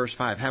 Verse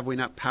 5, have we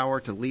not power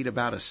to lead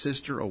about a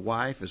sister, a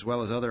wife, as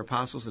well as other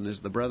apostles, and as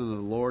the brethren of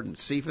the Lord and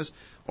Cephas?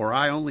 Or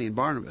I only and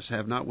Barnabas?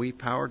 Have not we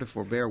power to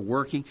forbear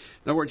working?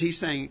 In other words, he's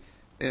saying,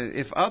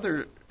 if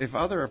other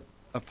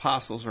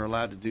apostles are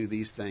allowed to do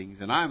these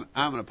things, and I'm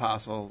an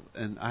apostle,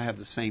 and I have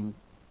the same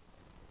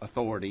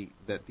authority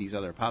that these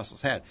other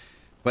apostles had.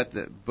 But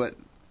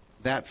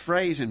that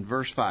phrase in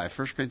verse 5,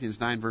 1 Corinthians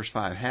 9, verse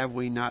 5, have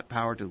we not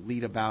power to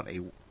lead about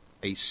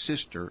a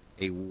sister,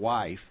 a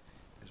wife,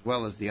 as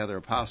well as the other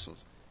apostles?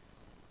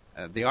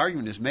 The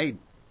argument is made,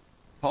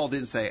 Paul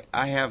didn't say,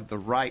 I have the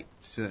right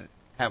to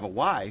have a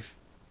wife.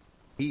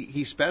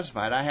 He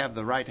specified, I have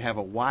the right to have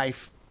a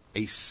wife,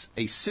 a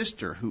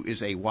sister who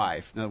is a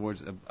wife. In other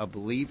words, a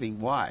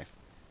believing wife.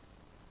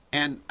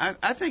 And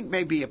I think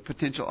maybe a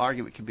potential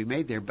argument can be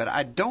made there, but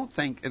I don't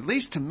think, at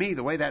least to me,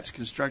 the way that's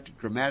constructed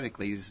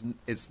grammatically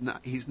it's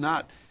not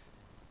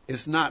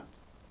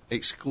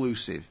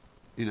exclusive.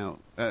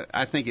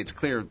 I think it's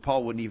clear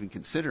Paul wouldn't even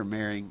consider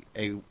marrying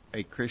a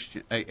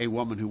Christian, a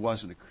woman who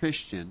wasn't a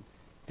Christian,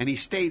 and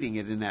he's stating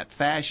it in that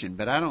fashion.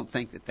 But I don't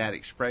think that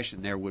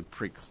expression there would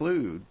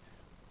preclude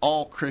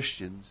all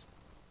Christians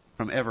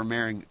from ever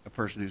marrying a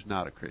person who's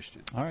not a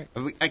Christian. All right.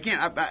 Again,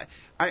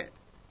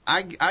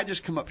 I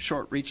just come up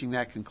short reaching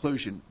that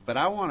conclusion, but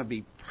I want to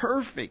be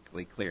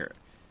perfectly clear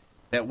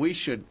that we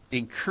should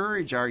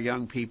encourage our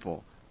young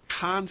people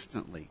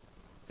constantly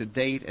to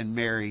date and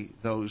marry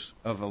those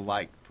of a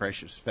like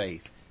precious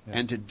faith. Yes.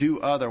 And to do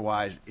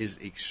otherwise is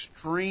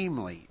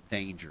extremely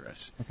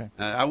dangerous. Okay.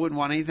 I wouldn't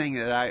want anything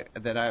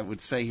that I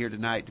would say here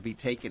tonight to be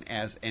taken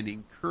as an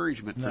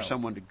encouragement for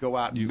someone to go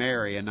out and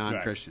marry a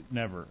non-Christian.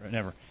 Right.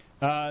 Never.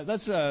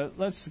 Let's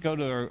go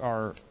to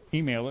our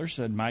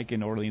emailers. Mike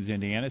in Orleans,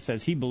 Indiana,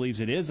 says he believes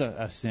it is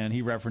a sin.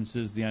 He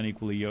references the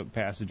unequally yoked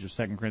passage of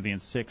 2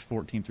 Corinthians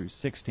 6:14 through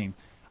 16.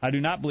 I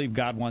do not believe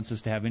God wants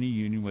us to have any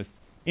union with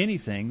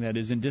anything that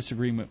is in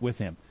disagreement with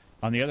him.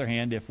 On the other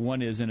hand, if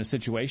one is in a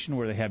situation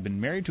where they have been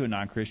married to a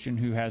non-Christian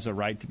who has a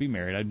right to be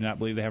married, I do not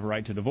believe they have a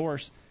right to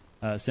divorce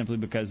simply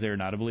because they are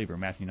not a believer.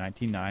 Matthew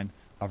 19:9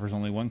 offers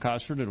only one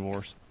cause for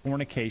divorce: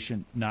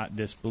 fornication, not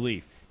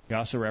disbelief. He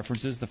also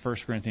references the 1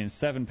 Corinthians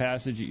 7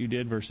 passage that you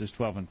did, verses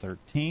 12 and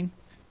 13,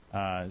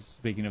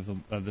 speaking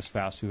of the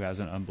spouse who has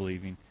an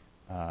unbelieving,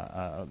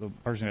 the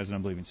person who has an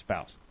unbelieving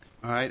spouse.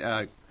 All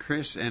right.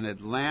 Chris in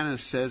Atlanta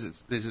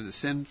says, is it a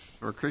sin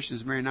for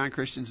Christians to marry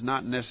non-Christians?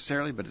 Not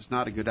necessarily, but it's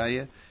not a good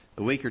idea.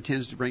 The weaker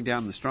tends to bring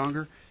down the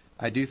stronger.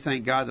 I do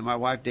thank God that my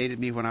wife dated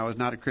me when I was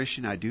not a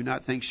Christian. I do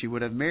not think she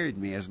would have married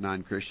me as a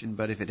non-Christian,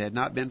 but if it had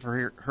not been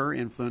for her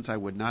influence, I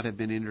would not have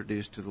been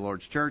introduced to the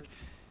Lord's church.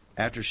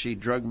 After she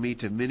drugged me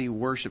to many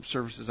worship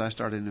services, I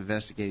started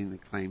investigating the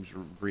claims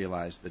and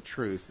realized the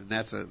truth. And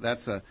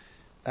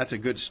that's a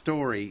good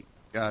story,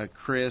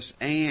 Chris.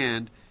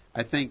 And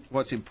I think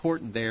what's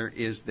important there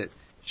is that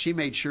she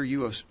made sure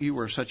you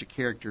were such a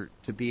character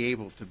to be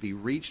able to be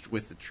reached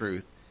with the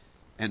truth,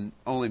 and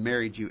only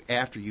married you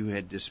after you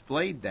had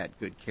displayed that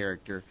good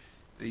character.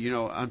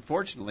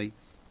 Unfortunately,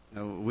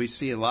 we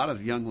see a lot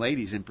of young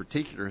ladies in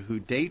particular who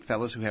date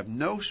fellows who have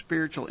no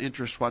spiritual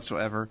interest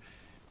whatsoever,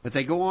 but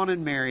they go on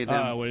and marry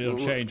them. Well, it'll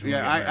change.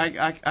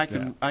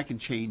 I can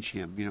change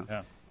him.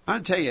 Yeah. I'll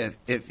tell you,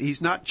 if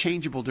he's not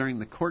changeable during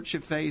the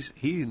courtship phase,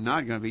 he's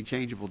not going to be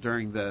changeable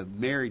during the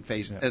married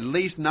phase. Yeah. At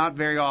least not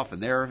very often.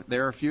 There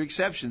are a few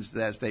exceptions to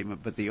that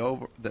statement, but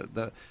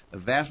the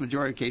vast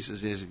majority of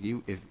cases is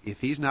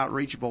if he's not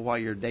reachable while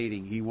you're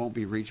dating, he won't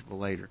be reachable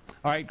later.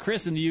 All right,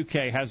 Chris in the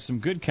UK has some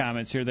good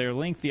comments here. They're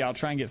lengthy. I'll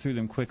try and get through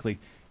them quickly.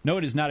 No,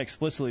 it is not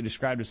explicitly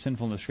described as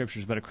sinful in the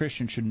Scriptures, but a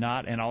Christian should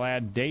not, and I'll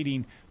add,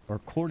 dating or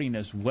courting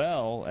as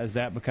well as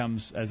that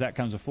comes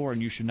before,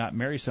 and you should not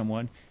marry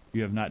someone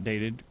you have not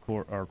dated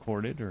or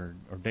courted or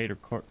date or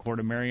court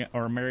a marry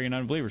an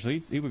unbeliever. So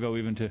he would go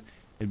even to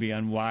it'd be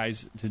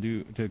unwise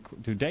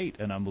to date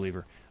an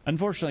unbeliever.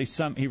 Unfortunately,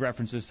 he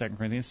references 2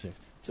 Corinthians 6.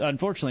 So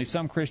unfortunately,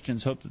 some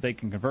Christians hope that they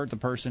can convert the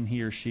person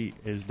he or she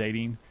is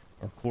dating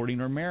or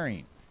courting or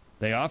marrying.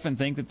 They often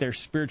think that their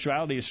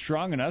spirituality is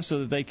strong enough so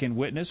that they can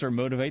witness or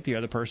motivate the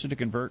other person to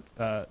convert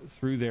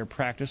through their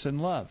practice and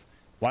love.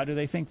 Why do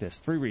they think this?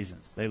 3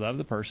 reasons. They love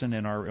the person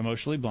and are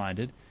emotionally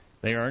blinded.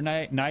 They are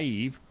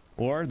naive,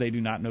 or they do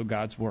not know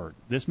God's Word.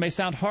 This may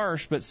sound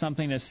harsh, but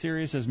something as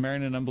serious as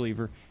marrying an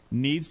unbeliever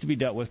needs to be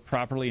dealt with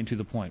properly and to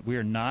the point. We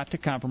are not to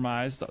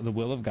compromise the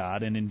will of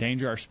God and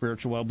endanger our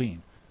spiritual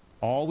well-being.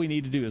 All we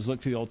need to do is look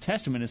to the Old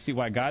Testament and see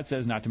why God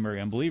says not to marry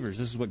unbelievers.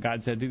 This is what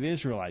God said to the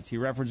Israelites. He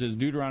references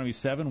Deuteronomy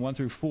 7, 1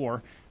 through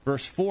 4.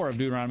 Verse 4 of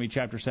Deuteronomy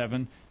chapter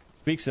 7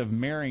 speaks of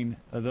marrying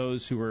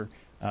those who were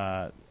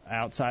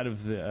outside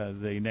of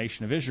the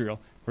nation of Israel,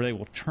 for they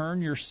will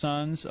turn your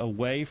sons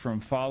away from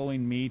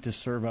following me to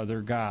serve other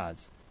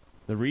gods.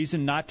 The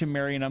reason not to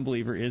marry an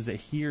unbeliever is that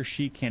he or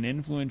she can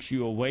influence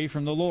you away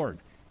from the Lord.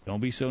 Don't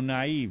be so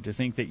naive to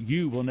think that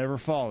you will never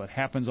fall. It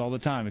happens all the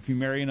time. If you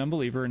marry an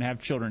unbeliever and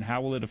have children,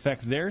 how will it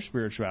affect their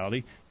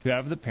spirituality to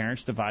have the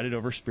parents divided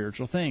over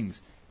spiritual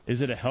things?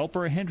 Is it a help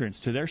or a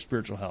hindrance to their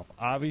spiritual health?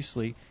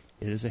 Obviously,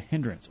 it is a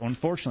hindrance.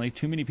 Unfortunately,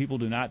 too many people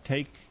do not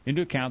take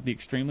into account the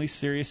extremely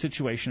serious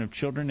situation of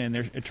children and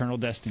their eternal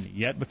destiny.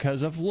 Yet,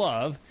 because of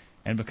love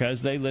and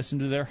because they listen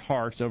to their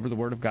hearts over the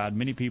Word of God,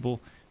 many people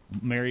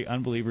marry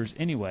unbelievers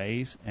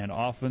anyways and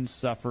often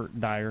suffer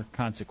dire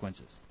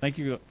consequences. Thank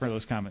you for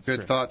those comments. Good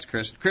Chris. thoughts,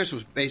 Chris. Chris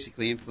was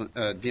basically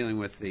dealing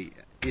with the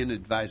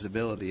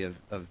inadvisability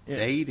of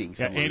dating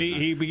someone. And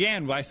he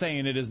began by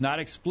saying it is not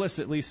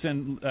explicitly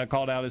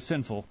called out as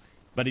sinful,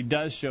 but he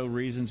does show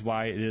reasons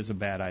why it is a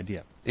bad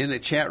idea. In the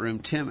chat room,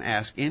 Tim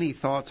asked, any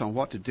thoughts on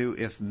what to do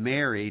if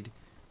married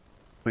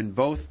when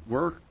both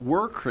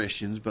were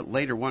Christians, but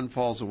later one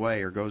falls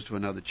away or goes to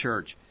another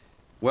church?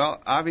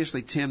 Well,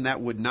 obviously, Tim, that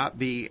would not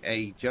be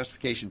a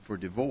justification for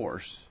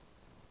divorce.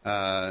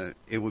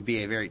 It would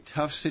be a very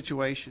tough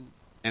situation,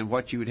 and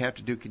what you would have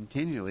to do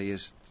continually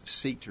is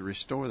seek to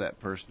restore that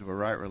person to a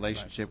right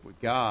relationship with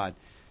God.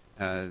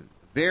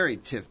 Very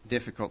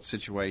difficult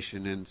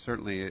situation, and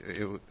certainly,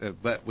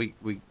 but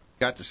we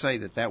got to say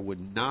that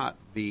would not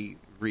be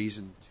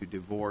reason to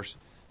divorce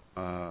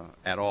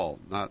at all,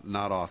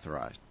 not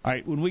authorized. All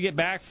right, when we get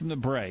back from the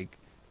break,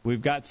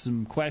 we've got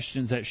some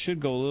questions that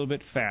should go a little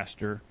bit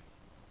faster.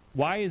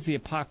 Why is the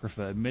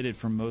Apocrypha omitted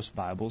from most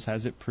Bibles?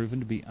 Has it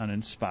proven to be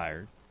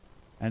uninspired?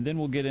 And then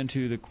we'll get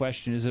into the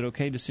question, is it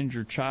okay to send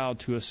your child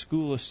to a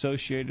school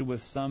associated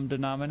with some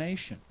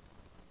denomination?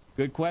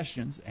 Good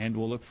questions, and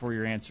we'll look for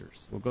your answers.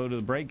 We'll go to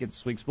the break, get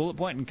this week's bullet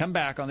point, and come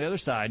back on the other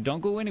side. Don't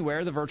go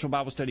anywhere. The virtual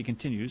Bible study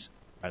continues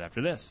right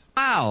after this.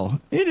 Wow,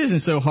 it isn't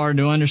so hard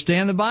to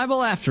understand the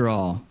Bible after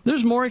all.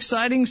 There's more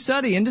exciting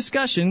study and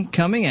discussion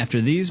coming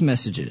after these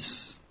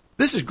messages.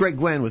 This is Greg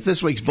Gwynn with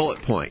this week's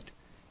bullet point.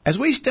 As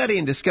we study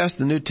and discuss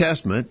the New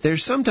Testament,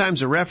 there's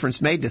sometimes a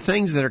reference made to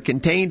things that are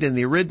contained in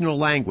the original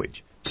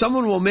language.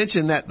 Someone will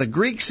mention that the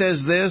Greek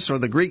says this or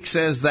the Greek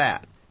says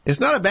that. It's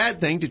not a bad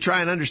thing to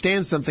try and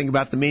understand something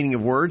about the meaning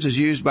of words as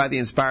used by the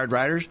inspired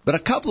writers, but a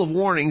couple of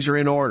warnings are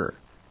in order.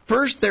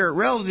 First, there are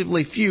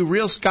relatively few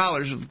real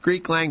scholars of the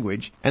Greek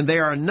language, and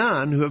there are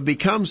none who have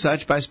become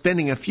such by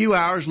spending a few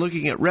hours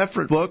looking at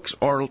reference books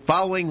or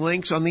following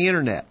links on the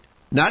Internet.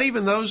 Not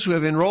even those who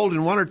have enrolled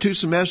in 1 or 2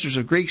 semesters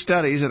of Greek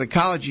studies at a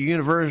college or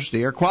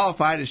university are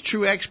qualified as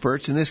true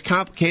experts in this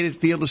complicated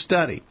field of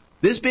study.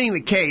 This being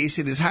the case,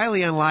 it is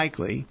highly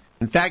unlikely,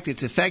 in fact,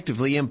 it's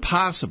effectively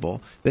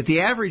impossible, that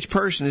the average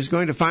person is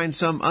going to find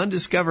some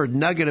undiscovered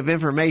nugget of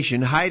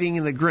information hiding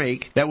in the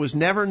Greek that was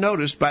never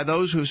noticed by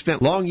those who have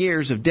spent long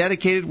years of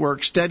dedicated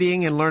work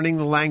studying and learning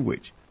the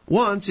language.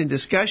 Once, in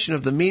discussion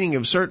of the meaning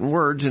of certain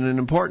words in an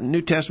important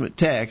New Testament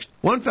text,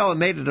 one fellow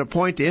made it a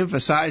point to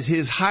emphasize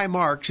his high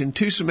marks in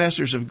 2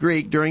 semesters of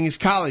Greek during his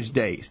college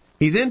days.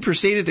 He then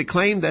proceeded to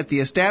claim that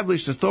the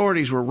established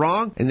authorities were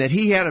wrong and that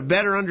he had a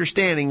better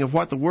understanding of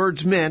what the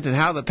words meant and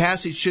how the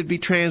passage should be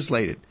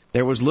translated.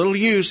 There was little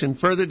use in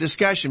further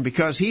discussion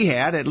because he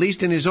had, at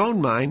least in his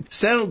own mind,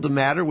 settled the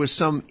matter with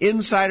some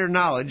insider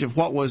knowledge of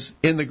what was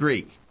in the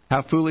Greek.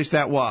 How foolish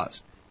that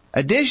was.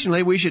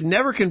 Additionally, we should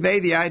never convey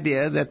the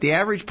idea that the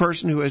average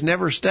person who has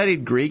never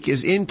studied Greek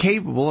is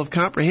incapable of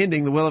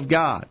comprehending the will of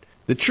God.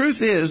 The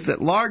truth is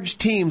that large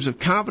teams of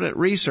competent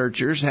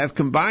researchers have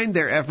combined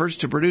their efforts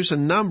to produce a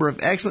number of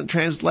excellent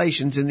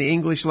translations in the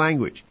English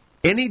language.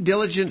 Any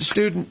diligent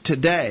student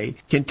today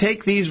can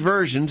take these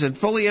versions and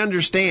fully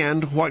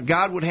understand what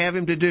God would have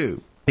him to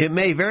do. It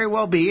may very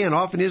well be, and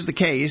often is the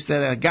case,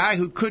 that a guy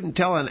who couldn't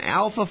tell an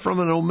alpha from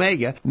an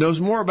omega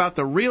knows more about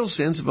the real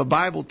sense of a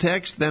Bible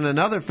text than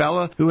another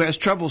fellow who has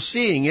trouble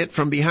seeing it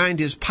from behind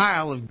his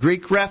pile of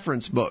Greek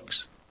reference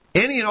books.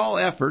 Any and all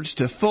efforts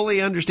to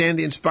fully understand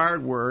the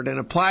inspired Word and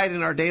apply it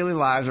in our daily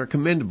lives are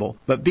commendable,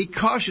 but be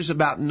cautious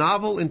about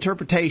novel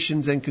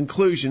interpretations and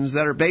conclusions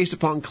that are based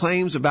upon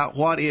claims about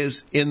what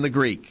is in the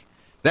Greek.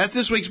 That's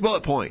this week's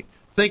bullet point.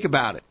 Think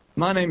about it.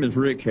 My name is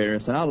Rick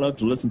Harris, and I love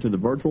to listen to the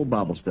virtual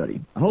Bible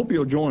study. I hope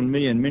you'll join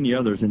me and many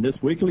others in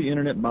this weekly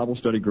Internet Bible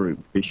study group.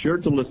 Be sure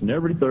to listen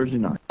every Thursday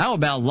night. How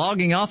about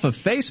logging off of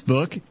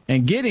Facebook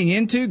and getting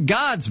into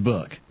God's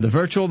book? The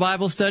virtual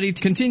Bible study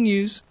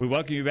continues. We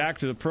welcome you back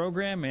to the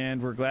program,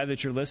 and we're glad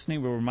that you're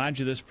listening. We'll remind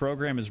you this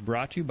program is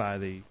brought to you by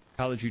the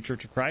College View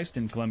Church of Christ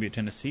in Columbia,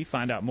 Tennessee.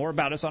 Find out more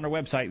about us on our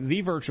website,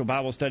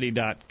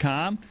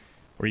 thevirtualbiblestudy.com,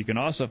 where you can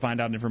also find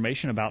out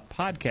information about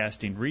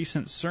podcasting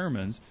recent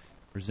sermons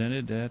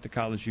presented at the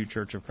College View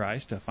Church of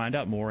Christ. To find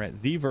out more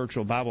at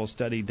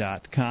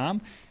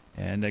thevirtualbiblestudy.com.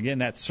 And again,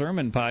 that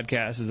sermon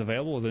podcast is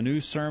available with a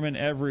new sermon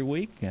every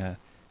week.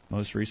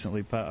 Most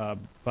recently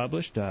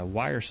published,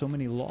 Why Are So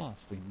Many Lost?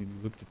 We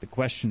looked at the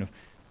question of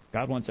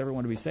God wants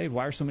everyone to be saved.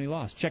 Why are so many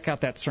lost? Check out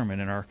that sermon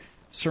in our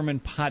sermon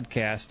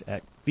podcast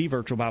at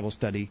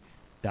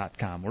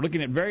thevirtualbiblestudy.com. We're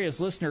looking at various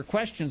listener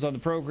questions on the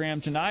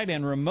program tonight,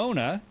 and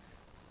Ramona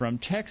from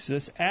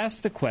Texas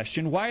asked the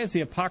question, why is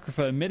the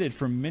Apocrypha omitted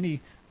from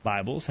many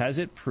Bibles? Has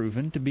it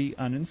proven to be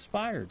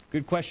uninspired?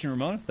 Good question,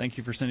 Ramona. Thank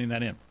you for sending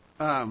that in.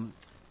 And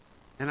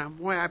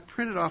I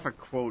printed off a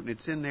quote, and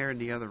it's in there in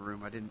the other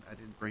room. I didn't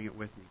bring it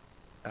with me.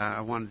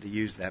 I wanted to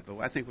use that, but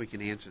I think we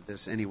can answer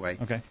this anyway.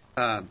 Okay.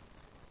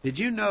 Did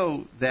you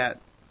know that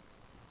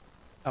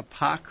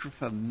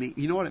Apocrypha,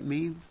 you know what it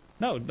means?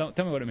 No, don't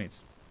tell me what it means.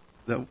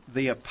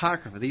 The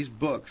Apocrypha, these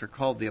books are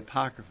called the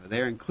Apocrypha.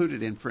 They're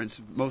included in, for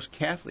instance, most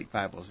Catholic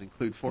Bibles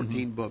include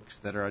 14 books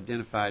that are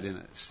identified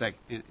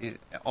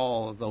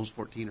all of those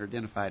 14 are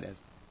identified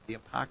as the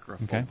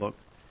Apocryphal book.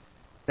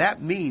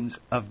 That means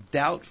of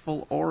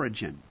doubtful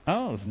origin,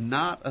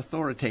 not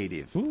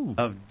authoritative,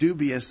 of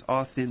dubious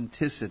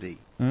authenticity.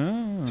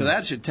 So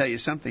that should tell you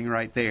something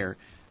right there.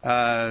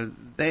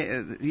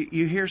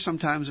 You hear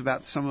sometimes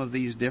about some of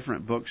these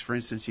different books. For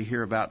instance, you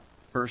hear about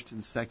 1st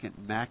and 2nd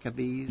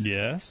Maccabees.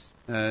 Yes.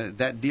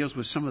 That deals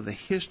with some of the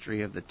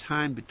history of the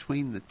time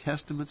between the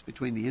Testaments,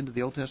 between the end of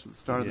the Old Testament and the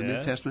start of the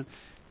New Testament.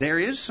 There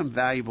is some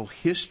valuable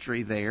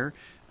history there,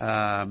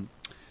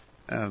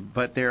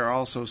 but there are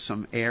also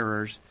some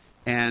errors.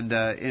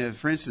 And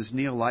for instance,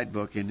 Neil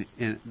Lightfoot in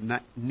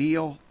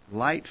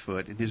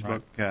his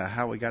book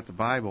How We Got the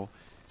Bible,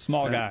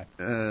 small guy,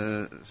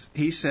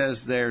 he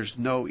says there's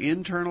no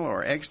internal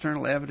or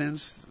external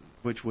evidence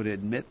which would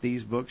admit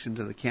these books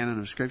into the canon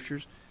of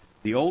Scriptures.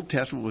 The Old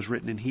Testament was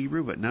written in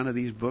Hebrew, but none of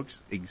these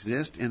books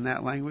exist in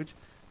that language.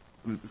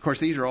 Of course,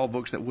 these are all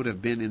books that would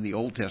have been in the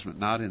Old Testament,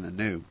 not in the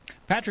New.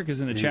 Patrick is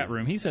in the chat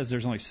room. He says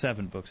there's only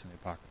 7 books in the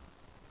Apocrypha.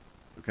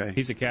 Okay.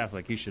 He's a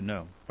Catholic. He should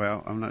know.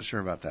 Well, I'm not sure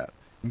about that.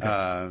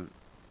 Okay.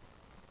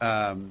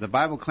 The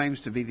Bible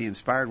claims to be the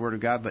inspired Word of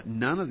God, but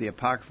none of the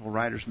apocryphal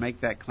writers make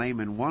that claim,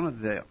 and one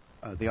of the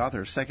author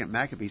of 2nd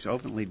Maccabees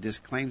openly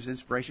disclaims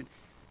inspiration.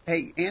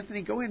 Hey,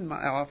 Anthony, go in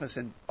my office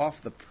and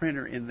off the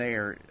printer in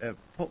there,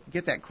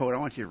 get that quote. I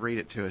want you to read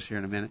it to us here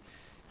in a minute.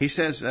 He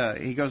says,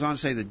 he goes on to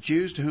say, the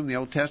Jews to whom the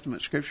Old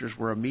Testament Scriptures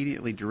were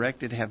immediately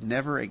directed have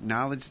never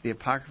acknowledged the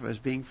Apocrypha as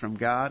being from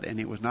God, and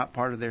it was not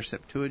part of their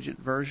Septuagint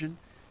version.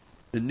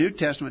 The New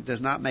Testament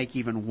does not make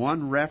even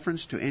one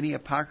reference to any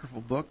apocryphal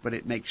book, but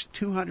it makes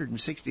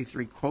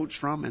 263 quotes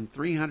from and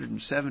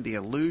 370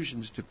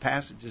 allusions to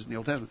passages in the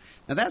Old Testament.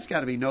 Now, that's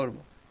got to be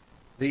notable.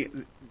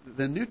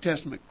 The New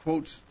Testament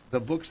quotes the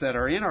books that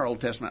are in our Old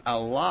Testament a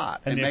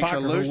lot. And the makes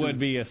Apocrypha allusion would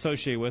be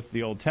associated with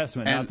the Old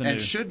Testament, not the New.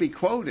 And should be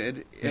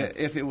quoted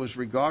if it was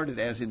regarded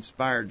as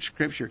inspired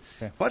Scripture.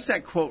 Okay. What's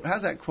that quote?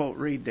 How's that quote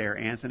read there,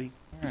 Anthony?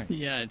 Right.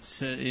 Yeah, it's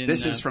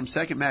this is from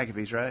 2nd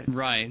Maccabees, right?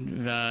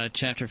 Right,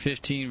 chapter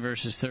 15,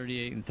 verses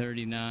 38 and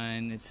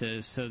 39. It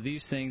says, so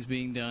these things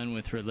being done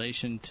with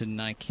relation to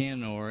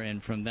Nicanor,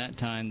 and from that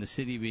time the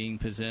city being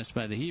possessed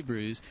by the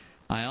Hebrews,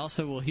 I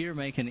also will here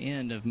make an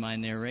end of my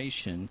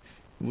narration,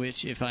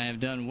 which if I have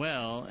done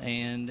well,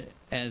 and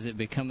as it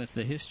becometh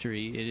the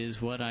history, it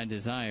is what I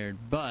desired.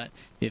 But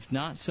if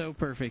not so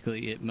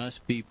perfectly, it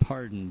must be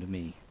pardoned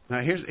me.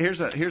 Now here's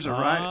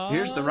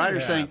the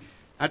writer saying,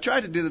 I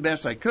tried to do the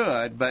best I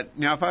could, but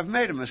now if I've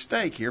made a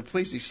mistake here,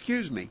 please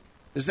excuse me.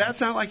 Does that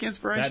sound like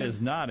inspiration? That is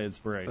not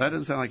inspiration. That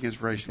doesn't sound like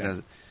inspiration, does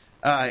it?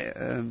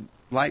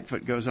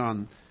 Lightfoot goes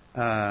on.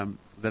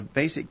 The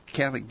basic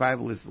Catholic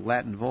Bible is the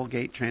Latin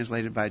Vulgate,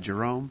 translated by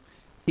Jerome.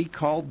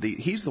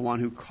 He's the one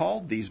who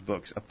called these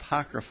books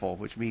apocryphal,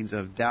 which means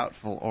of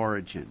doubtful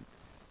origin.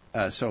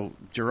 So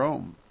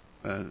Jerome,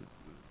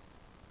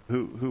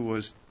 who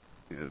was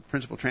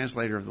principal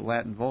translator of the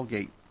Latin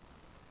Vulgate,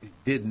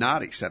 did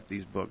not accept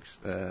these books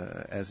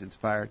as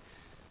inspired.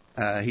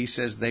 He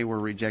says they were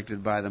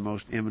rejected by the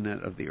most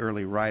eminent of the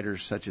early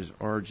writers, such as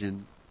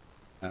Origen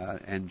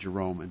and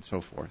Jerome and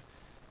so forth.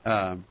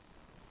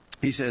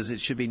 He says it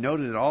should be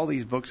noted that all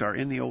these books are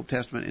in the Old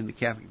Testament in the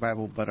Catholic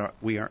Bible, but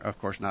we are, of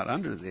course, not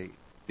under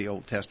the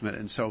Old Testament.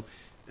 And so,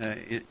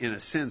 in a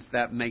sense,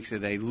 that makes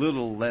it a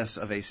little less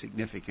of a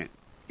significant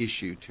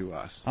issue to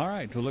us. All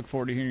right. We'll look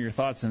forward to hearing your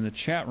thoughts in the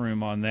chat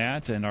room on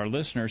that. And our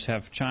listeners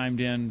have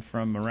chimed in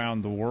from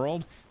around the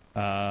world.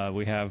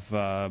 We have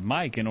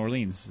Mike in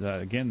Orleans.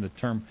 Again, the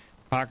term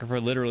Apocrypha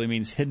literally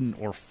means hidden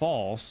or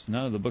false.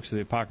 None of the books of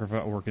the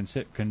Apocrypha were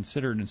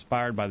considered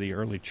inspired by the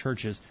early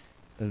churches.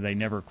 They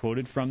never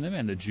quoted from them,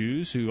 and the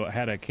Jews, who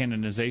had a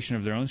canonization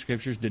of their own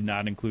scriptures, did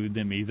not include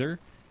them either.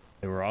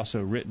 They were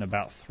also written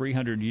about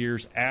 300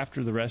 years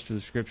after the rest of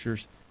the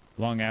scriptures,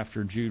 long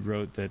after Jude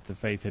wrote that the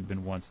faith had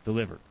been once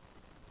delivered.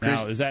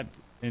 Now, is that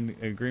in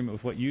agreement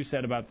with what you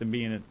said about them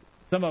being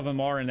some of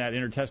them are in that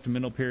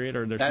intertestamental period,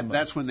 or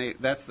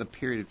that's the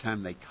period of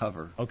time they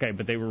cover. Okay,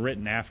 but they were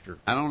written after.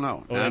 I don't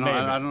know. I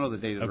don't know the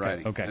date of the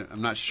writing. Okay.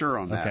 I'm not sure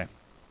on that.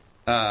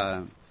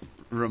 Okay.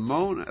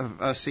 Ramon,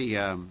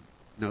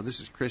 no,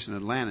 this is Chris in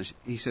Atlanta.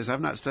 He says, I've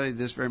not studied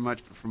this very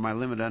much, but from my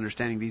limited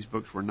understanding, these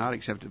books were not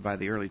accepted by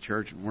the early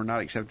church and were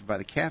not accepted by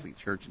the Catholic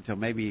Church until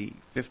maybe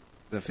the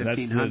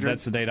 1500s.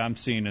 That's the date I'm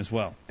seeing as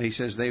well. And he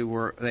says they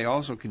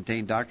also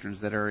contain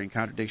doctrines that are in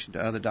contradiction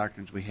to other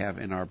doctrines we have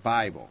in our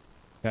Bible.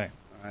 Okay.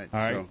 All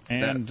right. So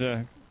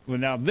and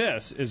now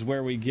this is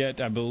where we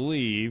get, I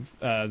believe,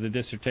 the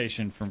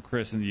dissertation from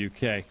Chris in the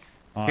UK.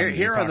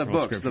 Here are the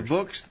books. Scriptures. The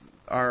books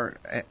are,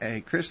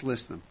 Chris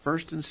lists them,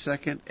 1st and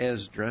 2nd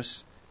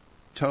Esdras.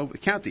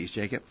 Count these,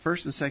 Jacob.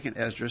 1st and 2nd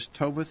Esdras,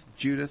 Tobit,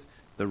 Judith,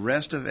 the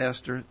rest of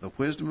Esther, the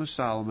Wisdom of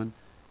Solomon,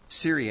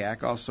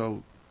 Syriac,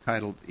 also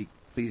titled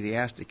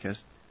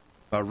Ecclesiasticus,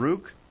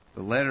 Baruch,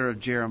 the letter of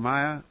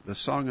Jeremiah, the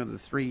Song of the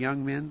Three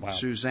Young Men,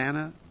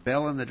 Susanna,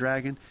 Bel and the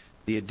Dragon,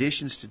 the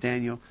additions to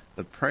Daniel,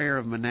 the Prayer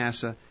of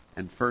Manasseh,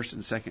 and 1st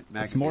and 2nd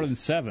Maccabees. It's more than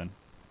 7.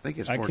 I think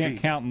it's 14. I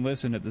can't count and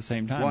listen at the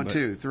same time. 1,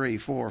 2, 3,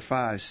 4,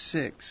 5,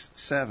 6,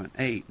 7,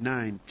 8,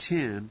 9,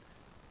 10,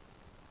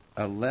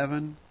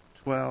 11,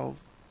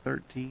 12,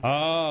 13.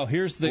 Oh,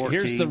 here's the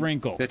 14,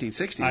 wrinkle. 15,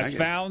 16. I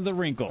found the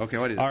wrinkle. Okay,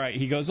 what is it? All right,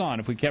 he goes on.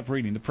 If we kept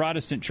reading, the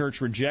Protestant Church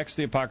rejects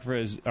the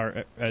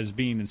Apocrypha as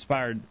being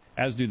inspired,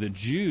 as do the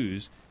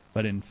Jews.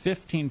 But in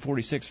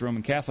 1546, the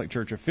Roman Catholic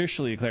Church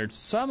officially declared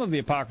some of the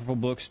apocryphal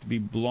books to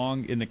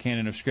belong in the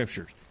canon of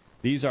Scriptures.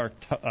 These are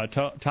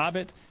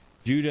Tobit,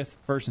 Judith,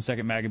 1st and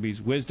 2nd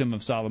Maccabees, Wisdom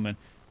of Solomon,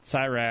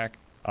 Syriac,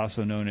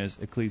 also known as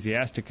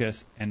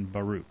Ecclesiasticus, and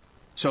Baruch.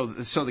 So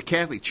the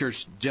Catholic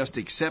Church just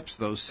accepts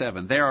those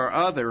 7. There are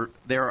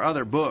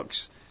other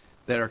books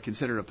that are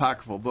considered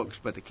apocryphal books,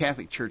 but the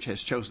Catholic Church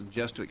has chosen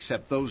just to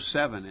accept those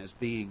 7 as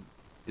being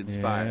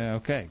inspired. Yeah,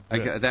 okay.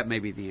 That may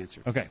be the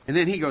answer. Okay. And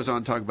then he goes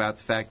on to talk about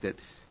the fact that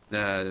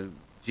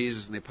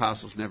Jesus and the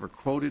apostles never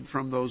quoted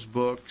from those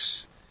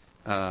books.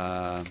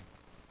 Kevin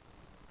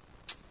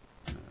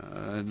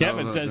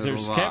says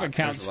Kevin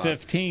counts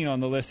 15 on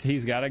the list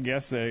he's got. I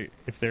guess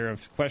if they're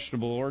of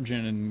questionable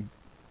origin and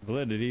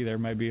validity, there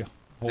may be a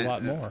whole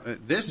lot more.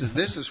 This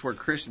is where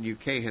Chris in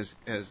UK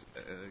has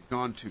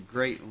gone to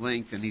great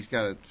length, and he's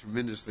got a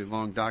tremendously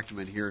long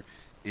document here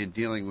in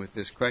dealing with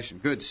this question.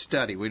 Good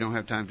study. We don't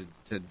have time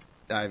to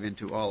dive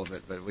into all of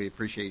it, but we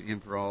appreciate him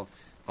for all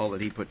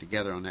that he put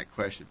together on that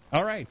question.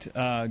 All right.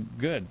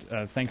 Good.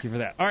 Thank you for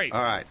that. All right.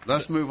 All right.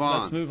 Let's move on.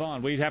 Let's move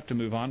on. We have to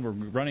move on. We're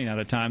running out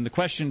of time. The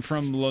question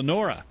from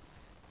Lenora.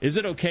 Is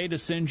it okay to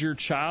send your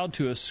child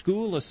to a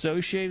school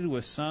associated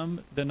with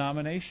some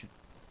denomination?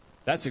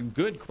 That's a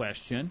good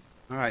question.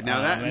 All right.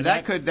 Now,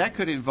 that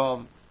could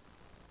involve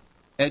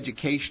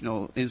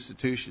educational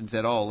institutions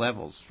at all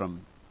levels,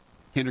 from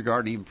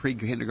kindergarten, even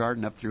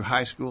pre-kindergarten, up through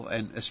high school,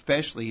 and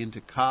especially into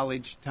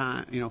college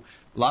time.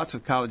 Lots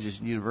of colleges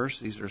and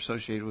universities are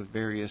associated with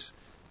various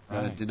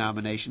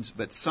denominations,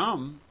 but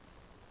some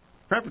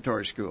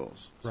preparatory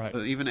schools,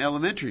 even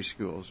elementary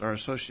schools, are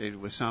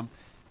associated with some.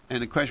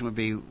 And the question would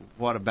be,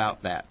 what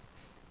about that?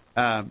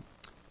 I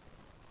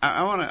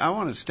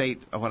want to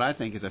state what I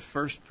think is a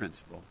first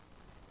principle.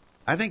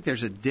 I think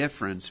there's a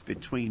difference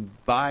between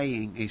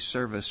buying a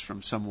service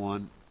from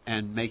someone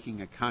and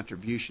making a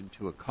contribution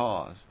to a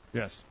cause.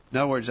 Yes. In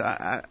other words,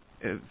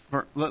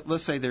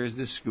 let's say there is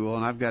this school,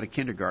 and I've got a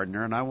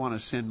kindergartner, and I want to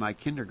send my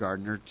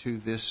kindergartner to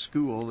this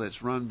school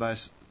that's run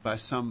by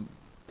some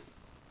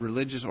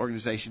religious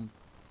organization,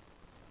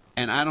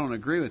 and I don't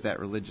agree with that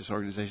religious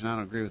organization. I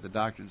don't agree with the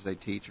doctrines they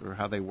teach or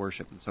how they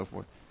worship and so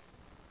forth.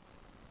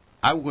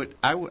 I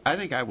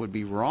think I would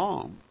be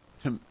wrong.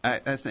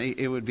 I think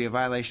it would be a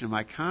violation of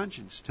my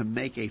conscience to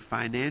make a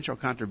financial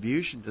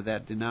contribution to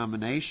that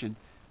denomination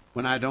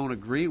when I don't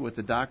agree with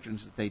the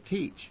doctrines that they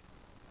teach.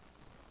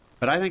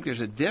 But I think there's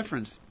a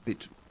difference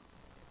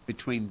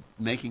between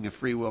making a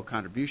free will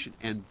contribution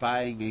and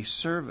buying a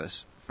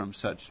service from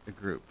such a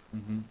group.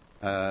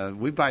 Mm-hmm.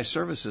 We buy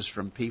services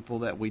from people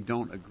that we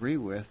don't agree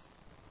with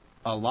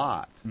a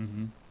lot.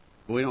 Mm-hmm.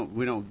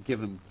 We don't give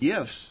them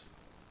gifts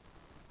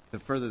to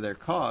further their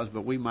cause,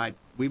 but we might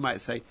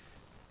say,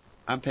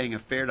 I'm paying a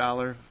fair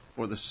dollar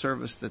for the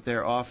service that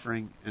they're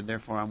offering, and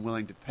therefore I'm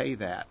willing to pay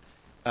that.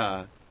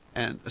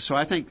 And so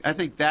I think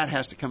that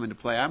has to come into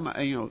play.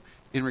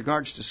 In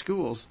regards to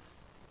schools,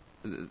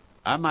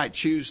 I might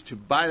choose to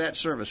buy that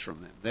service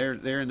from them.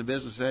 They're in the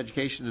business of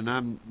education, and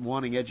I'm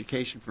wanting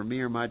education for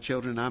me or my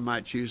children. I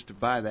might choose to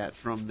buy that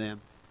from them.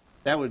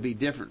 That would be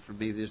different for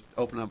me. Just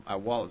open up my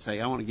wallet and say,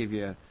 I want to give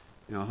you,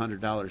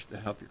 $100 to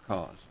help your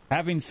cause.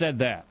 Having said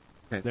that,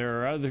 okay.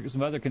 There are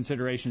some other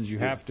considerations you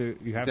have to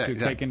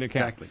take into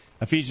account. Exactly.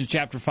 Ephesians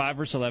chapter 5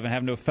 verse 11,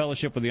 have no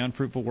fellowship with the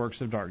unfruitful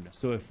works of darkness.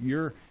 So if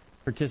your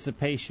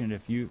participation,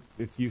 if you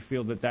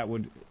feel that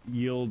would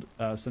yield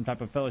some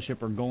type of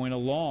fellowship or going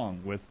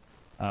along with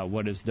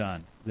what is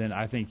done, then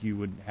I think you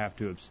would have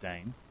to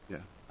abstain.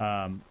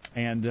 Yeah.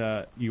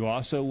 And you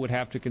also would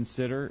have to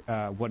consider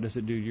what does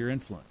it do to your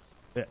influence.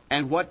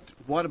 And what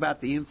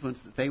about the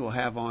influence that they will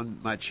have on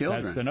my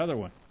children? That's another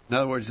one. In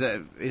other words,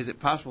 is it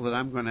possible that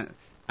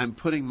I'm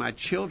putting my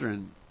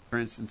children, for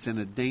instance, in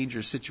a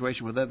dangerous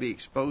situation where they'll be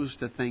exposed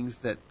to things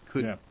that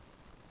could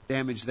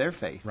damage their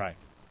faith? Right.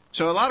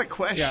 So a lot of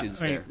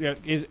questions there. Yeah,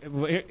 is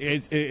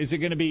it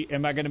going to be?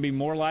 Am I going to be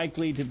more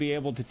likely to be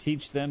able to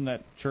teach them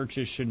that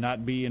churches should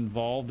not be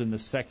involved in the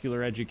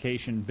secular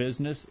education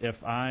business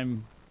if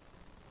I'm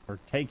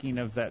partaking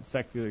of that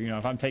secular?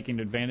 If I'm taking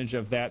advantage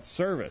of that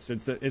service,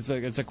 it's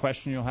a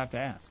question you'll have to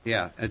ask.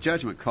 Yeah, a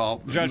judgment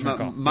call.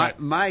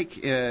 Mike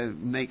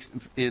makes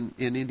in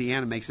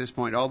Indiana makes this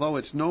point. Although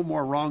it's no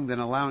more wrong than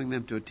allowing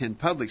them to attend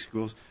public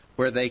schools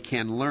where they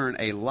can learn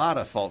a lot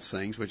of false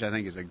things, which I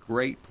think is a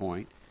great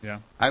point. Yeah.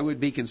 I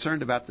would be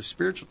concerned about the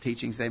spiritual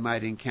teachings they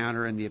might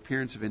encounter and the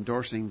appearance of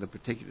endorsing the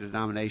particular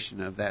denomination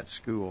of that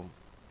school.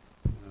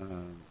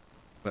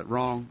 But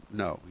wrong?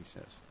 No, he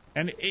says.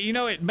 And,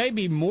 it may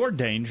be more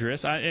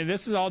dangerous, and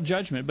this is all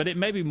judgment, but it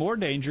may be more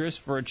dangerous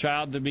for a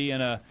child to be in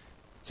a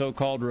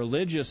so-called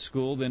religious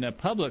school than a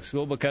public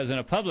school, because in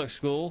a public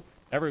school,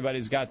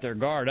 everybody's got their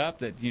guard up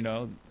that,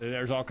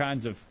 there's all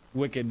kinds of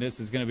wickedness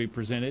that's going to be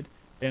presented.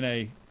 In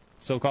a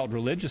so-called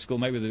religious school,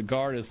 maybe the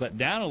guard is let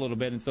down a little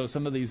bit, and so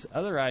some of these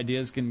other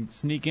ideas can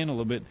sneak in a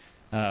little bit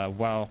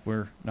while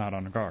we're not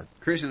on the guard.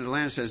 Chris in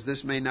Atlanta says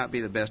this may not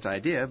be the best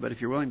idea, but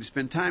if you're willing to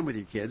spend time with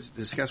your kids,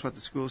 discuss what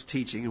the school is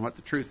teaching and what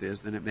the truth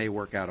is, then it may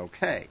work out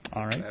okay.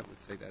 All right. I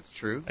would say that's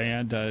true.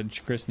 And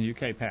Chris in the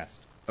UK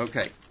passed.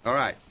 Okay. All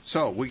right.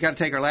 So we got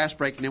to take our last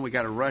break, and then we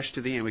got to rush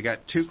to the end. We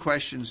got 2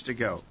 questions to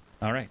go.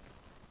 All right.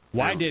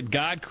 Why did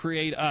God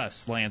create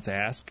us, Lance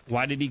asked?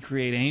 Why did he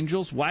create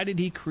angels? Why did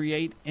he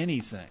create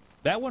anything?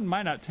 That one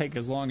might not take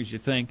as long as you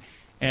think.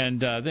 And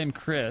then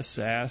Chris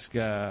asked,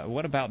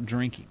 what about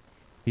drinking?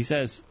 He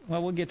says,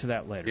 well, we'll get to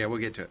that later. Yeah, we'll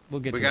get to it.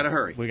 We got to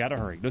hurry. We got to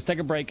hurry. Let's take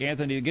a break,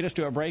 Anthony. Get us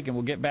to a break, and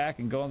we'll get back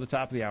and go on the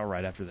top of the hour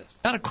right after this.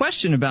 Got a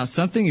question about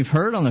something you've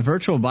heard on the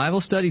virtual Bible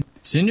study?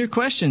 Send your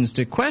questions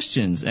to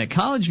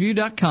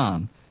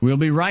questions@collegeview.com. We'll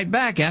be right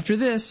back after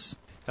this.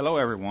 Hello,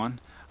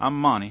 everyone.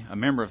 I'm Monty, a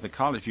member of the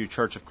College View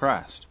Church of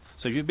Christ.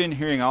 So you've been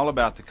hearing all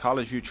about the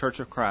College View Church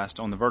of Christ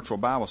on the virtual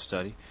Bible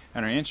study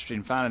and are interested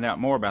in finding out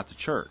more about the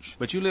church.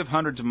 But you live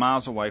hundreds of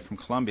miles away from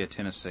Columbia,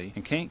 Tennessee,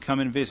 and can't come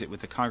and visit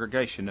with the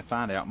congregation to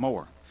find out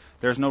more.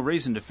 There's no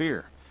reason to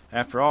fear.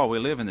 After all, we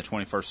live in the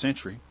 21st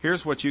century.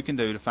 Here's what you can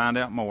do to find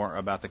out more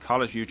about the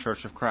College View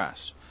Church of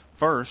Christ.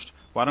 First,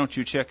 why don't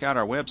you check out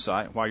our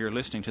website while you're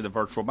listening to the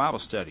virtual Bible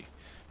study?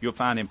 You'll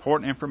find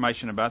important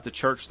information about the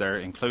church there,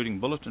 including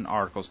bulletin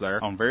articles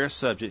there on various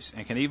subjects,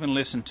 and can even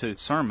listen to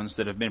sermons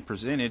that have been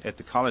presented at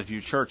the College View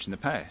Church in the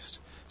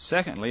past.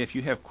 Secondly, if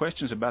you have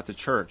questions about the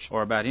church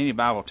or about any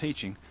Bible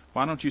teaching,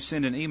 why don't you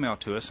send an email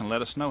to us and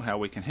let us know how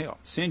we can help?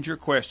 Send your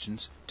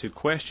questions to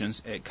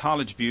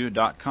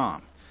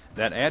questions@collegeview.com.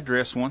 That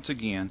address, once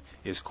again,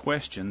 is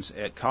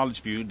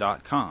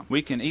questions@collegeview.com.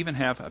 We can even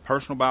have a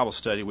personal Bible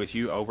study with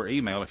you over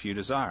email if you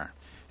desire.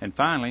 And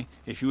finally,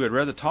 if you would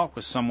rather talk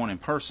with someone in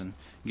person,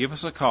 give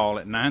us a call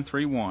at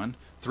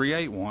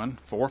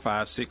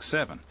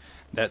 931-381-4567.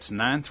 That's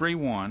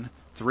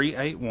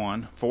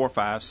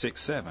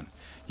 931-381-4567.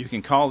 You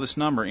can call this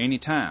number any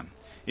time.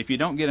 If you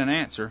don't get an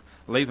answer,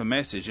 leave a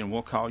message and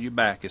we'll call you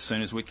back as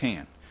soon as we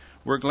can.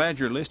 We're glad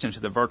you're listening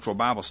to the virtual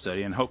Bible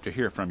study and hope to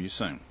hear from you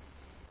soon.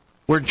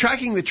 We're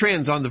tracking the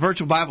trends on the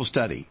virtual Bible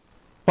study.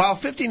 While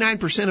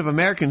 59% of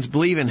Americans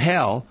believe in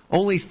hell,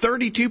 only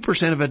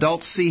 32% of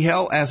adults see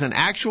hell as an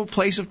actual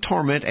place of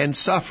torment and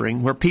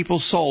suffering where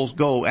people's souls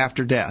go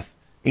after death.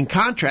 In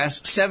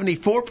contrast,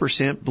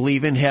 74%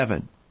 believe in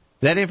heaven.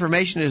 That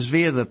information is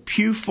via the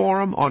Pew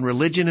Forum on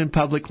Religion and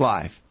Public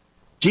Life.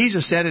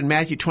 Jesus said in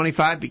Matthew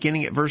 25,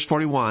 beginning at verse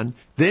 41,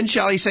 "Then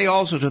shall he say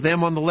also to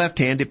them on the left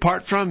hand,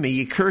 Depart from me,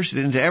 ye cursed,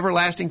 into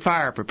everlasting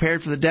fire,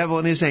 prepared for the devil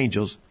and his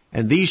angels.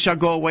 And these shall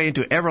go away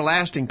into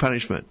everlasting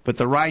punishment, but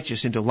the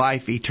righteous into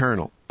life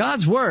eternal."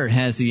 God's Word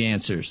has the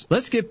answers.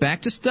 Let's get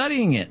back to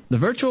studying it. The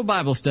virtual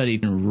Bible study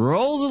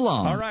rolls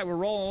along. All right, we're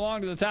rolling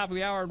along to the top of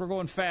the hour. We're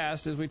going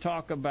fast as we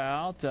talk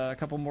about a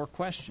couple more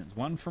questions.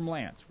 One from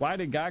Lance. Why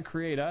did God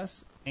create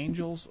us,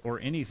 angels, or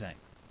anything?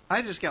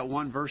 I just got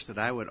one verse that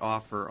I would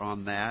offer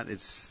on that.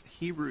 It's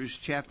Hebrews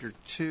chapter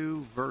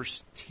 2,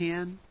 verse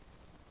 10.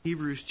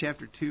 Hebrews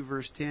chapter 2,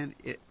 verse 10.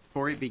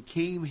 For it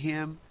became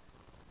him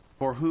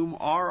for whom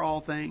are all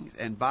things,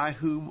 and by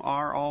whom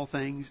are all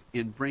things,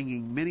 in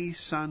bringing many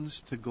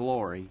sons to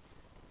glory,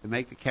 to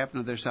make the captain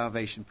of their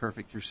salvation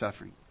perfect through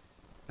suffering.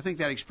 I think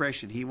that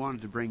expression, he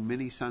wanted to bring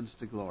many sons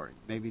to glory,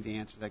 maybe the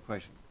answer to that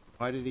question.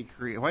 Why did he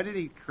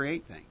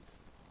create things?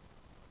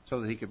 so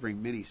that he could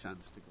bring many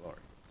sons to glory.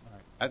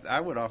 I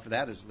would offer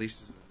that as at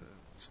least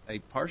as a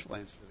partial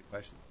answer to the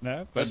question.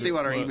 No, let's see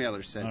what our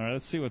emailers said. All right,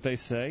 let's see what they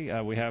say.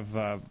 We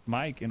have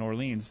Mike in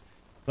Orleans.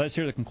 Let's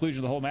hear the conclusion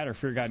of the whole matter.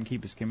 Fear God and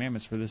keep his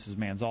commandments, for this is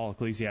man's all.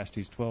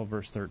 Ecclesiastes 12,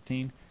 verse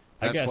 13.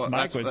 I guess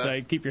Mike would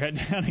say, keep your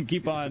head down and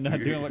keep on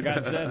doing what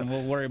God said, and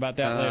we'll worry about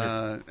that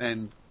later.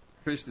 And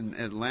Chris in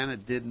Atlanta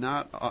did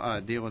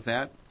not deal with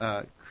that.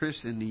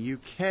 Chris in the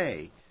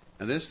UK.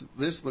 Now,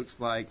 this looks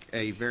like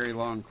a very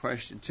long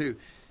question, too.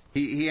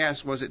 He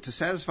asked, was it to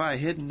satisfy a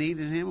hidden need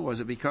in him? Was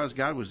it because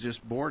God was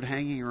just bored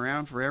hanging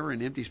around forever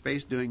in empty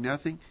space doing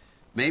nothing?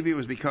 Maybe it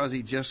was because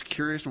he just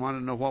curious and wanted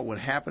to know what would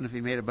happen if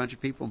he made a bunch of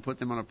people and put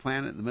them on a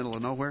planet in the middle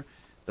of nowhere.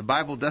 The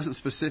Bible doesn't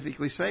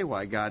specifically say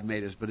why God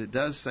made us, but it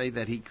does say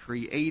that he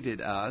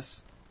created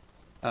us.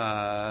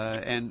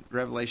 And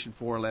Revelation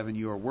 4:11,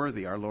 you are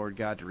worthy, our Lord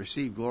God, to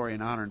receive glory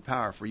and honor and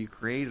power, for you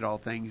created all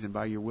things, and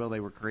by your will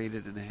they were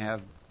created and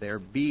have their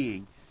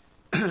being.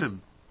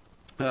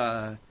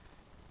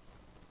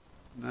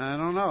 I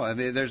don't know. I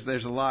mean,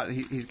 there's a lot.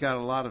 He's got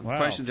a lot of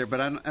questions there,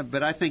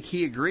 but I think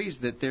he agrees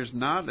that there's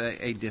not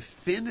a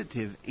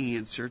definitive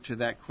answer to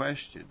that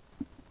question.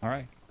 All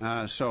right.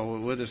 So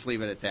we'll just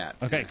leave it at that.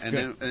 Okay.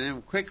 And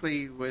then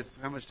quickly, with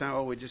how much time?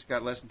 Oh, we just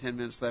got less than 10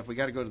 minutes left. We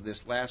got to go to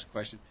this last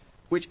question,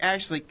 which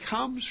actually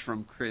comes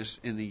from Chris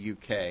in the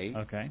UK.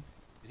 Okay.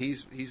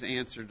 He's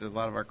answered a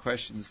lot of our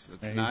questions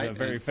tonight. He's a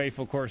very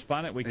faithful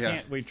correspondent.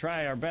 We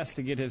try our best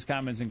to get his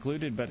comments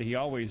included, but he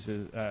always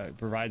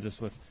provides us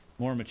with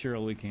more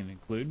material we can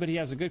include. But he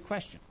has a good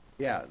question.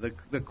 Yeah,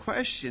 the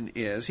question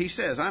is, he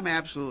says, I'm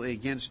absolutely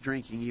against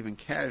drinking even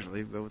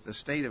casually, but with the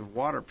state of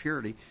water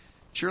purity,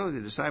 surely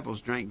the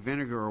disciples drank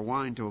vinegar or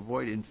wine to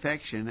avoid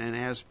infection, and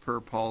as per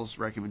Paul's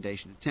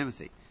recommendation to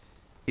Timothy.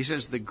 He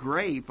says the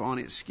grape on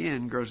its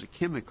skin grows a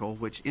chemical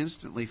which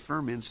instantly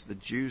ferments the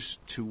juice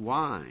to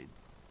wine.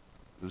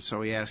 And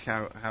so he asked,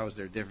 how is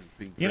there a difference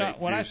between grape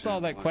juice when I saw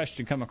and that wine?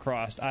 question come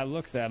across, I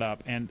looked that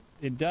up, and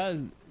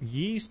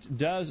yeast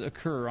does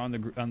occur on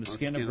the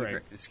skin of grape.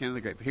 The skin of the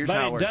grape. Here's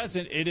how it works.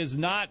 It is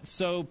not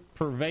so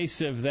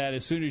pervasive that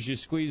as soon as you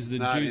squeeze the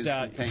juice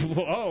out,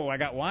 oh, I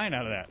got wine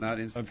out of that. It's not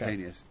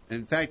instantaneous. Okay.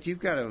 In fact, you've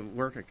got to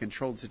work a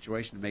controlled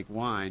situation to make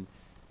wine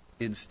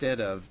instead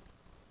of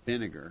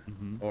vinegar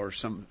or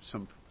some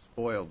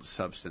spoiled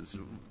substance.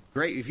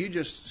 Grape. If you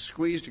just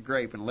squeezed a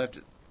grape and left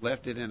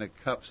it in a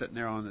cup sitting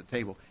there on the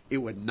table, it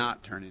would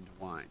not turn into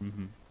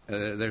wine.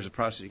 There's a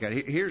process you got.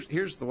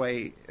 Here's the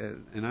way,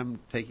 and I'm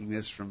taking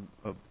this from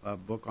a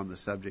book on the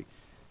subject.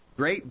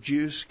 Grape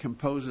juice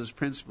composes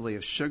principally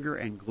of sugar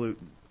and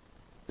gluten.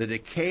 The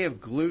decay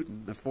of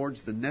gluten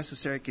affords the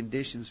necessary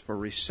conditions for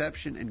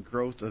reception and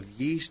growth of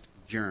yeast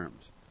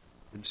germs.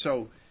 And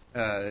so,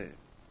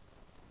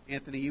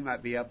 Anthony, you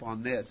might be up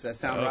on this. Does that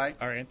sound right?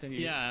 All right, Anthony.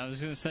 Yeah, I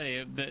was going to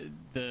say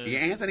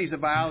Anthony's a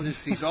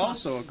biologist. He's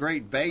also a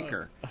great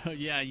baker.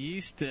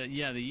 Yeast. The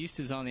yeast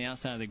is on the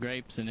outside of the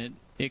grapes, and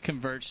it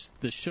converts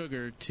the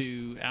sugar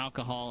to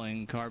alcohol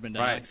and carbon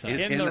dioxide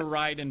in the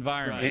right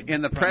environment.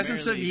 In the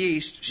presence of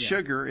yeast,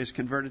 sugar is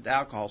converted to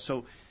alcohol.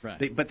 So,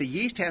 but the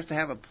yeast has to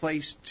have a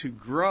place to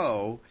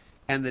grow.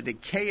 And the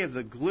decay of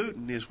the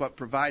gluten is what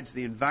provides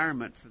the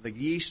environment for the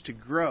yeast to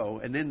grow,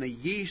 and then the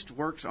yeast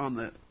works on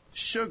the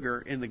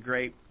sugar in the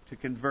grape to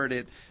convert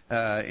it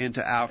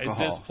into alcohol. Is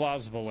this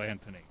plausible,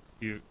 Anthony?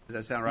 Does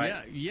that sound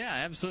right? Yeah,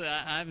 absolutely.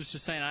 I was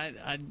just saying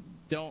I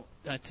don't.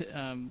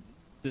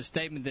 The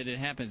statement that it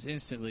happens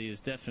instantly is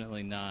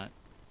definitely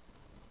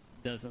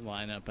doesn't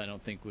line up. I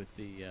don't think with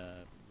the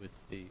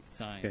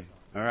science. Okay.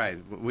 All right.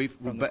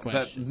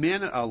 But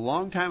men a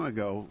long time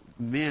ago,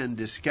 men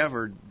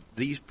discovered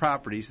these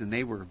properties, and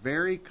they were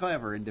very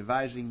clever in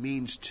devising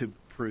means to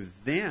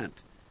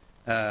prevent.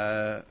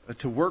 To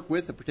work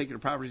with the particular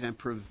properties and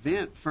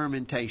prevent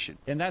fermentation.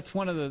 And that's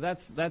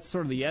that's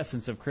sort of the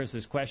essence of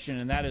Chris's question,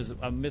 and that is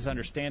a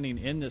misunderstanding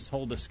in this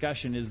whole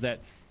discussion is that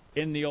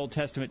in the Old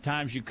Testament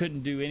times you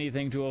couldn't do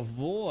anything to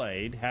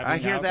avoid having I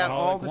hear that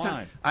all the wine.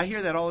 time. I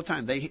hear that all the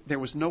time. There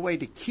was no way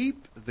to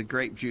keep the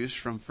grape juice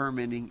from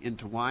fermenting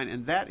into wine,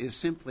 and that is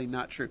simply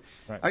not true.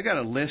 Right. I got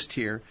a list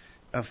here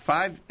of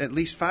at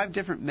least five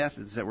different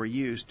methods that were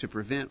used to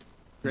prevent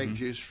grape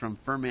juice from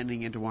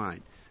fermenting into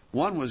wine.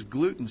 One was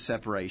gluten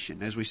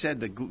separation. As we said,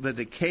 the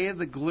decay of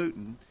the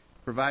gluten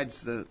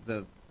provides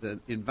the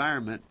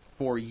environment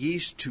for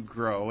yeast to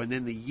grow, and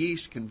then the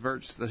yeast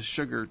converts the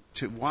sugar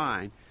to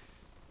wine,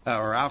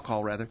 or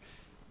alcohol rather.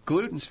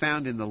 Gluten's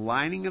found in the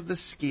lining of the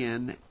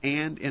skin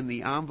and in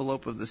the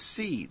envelope of the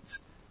seeds.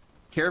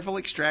 Careful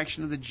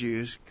extraction of the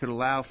juice could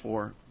allow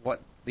for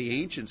what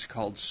the ancients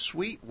called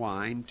sweet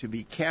wine to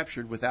be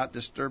captured without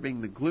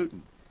disturbing the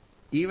gluten.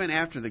 Even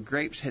after the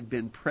grapes had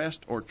been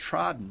pressed or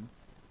trodden,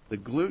 the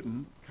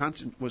gluten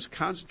was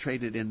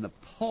concentrated in the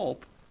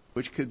pulp,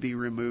 which could be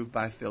removed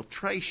by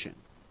filtration.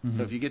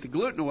 So if you get the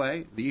gluten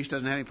away, the yeast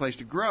doesn't have any place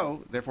to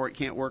grow, therefore it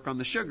can't work on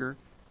the sugar.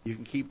 You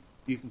can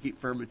keep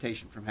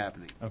fermentation from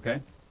happening.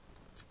 Okay.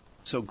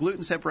 So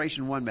gluten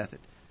separation, one method.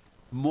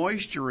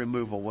 Moisture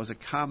removal was a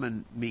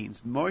common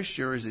means.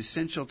 Moisture is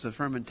essential to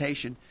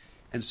fermentation,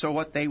 and so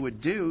what they would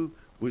do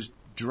was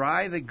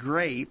dry the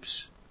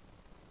grapes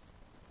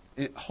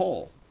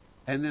whole.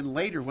 And then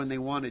later, when they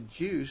wanted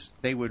juice,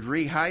 they would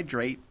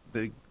rehydrate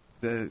the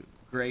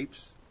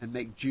grapes and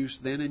make juice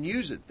then and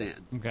use it then.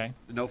 Okay.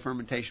 No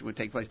fermentation would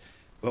take place.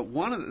 But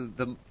one of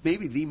the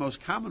maybe the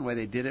most common way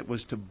they did it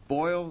was to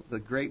boil the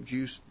grape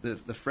juice, the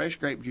fresh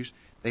grape juice.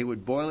 They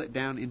would boil it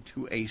down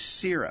into a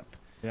syrup.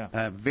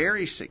 Yeah.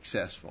 Very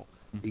successful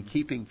in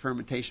keeping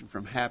fermentation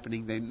from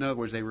happening. In other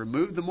words, they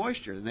removed the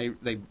moisture and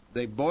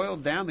they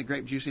boiled down the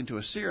grape juice into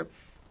a syrup.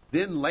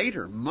 Then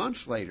later,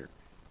 months later,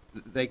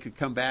 they could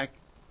come back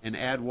and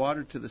add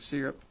water to the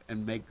syrup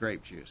and make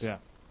grape juice. Yeah.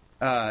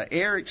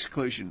 Air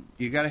exclusion.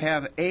 You got to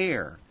have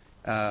air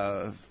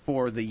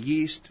for the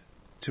yeast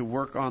to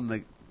work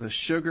on the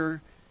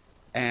sugar,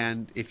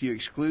 and if you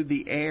exclude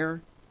the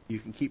air, you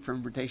can keep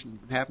fermentation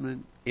from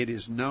happening. It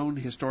is known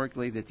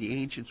historically that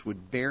the ancients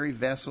would bury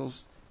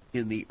vessels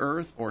in the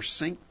earth or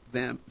sink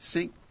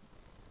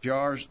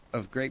jars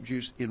of grape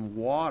juice in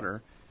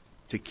water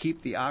to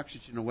keep the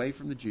oxygen away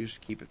from the juice,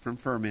 keep it from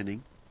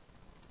fermenting.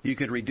 You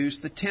could reduce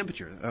the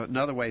temperature.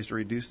 Another way is to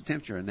reduce the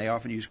temperature, and they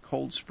often use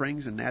cold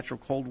springs and natural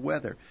cold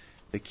weather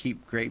to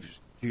keep grape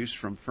juice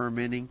from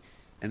fermenting.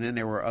 And then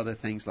there were other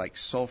things like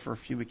sulfur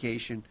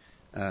fumigation,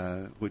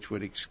 which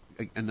would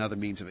another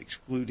means of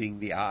excluding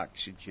the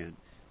oxygen.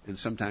 And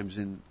sometimes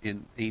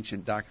in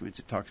ancient documents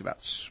it talks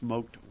about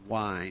smoked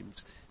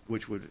wines,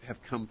 which would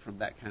have come from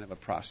that kind of a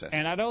process.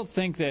 And I don't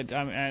think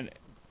that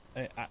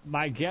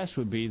my guess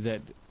would be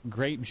that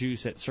grape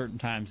juice at certain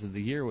times of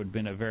the year would have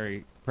been a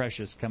very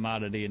precious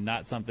commodity and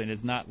not something.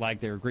 It's not like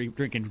they were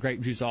drinking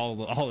grape juice all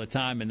the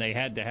time, and they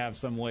had to have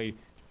some way.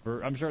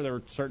 I'm sure there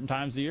were certain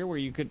times of the year where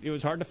it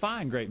was hard to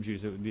find grape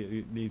juice.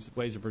 These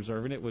ways of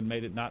preserving it would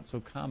made it not so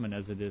common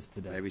as it is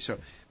today. Maybe so.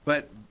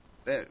 But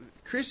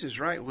Chris is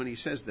right when he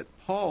says that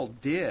Paul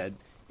did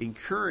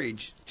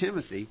encourage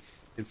Timothy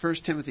in 1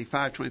 Timothy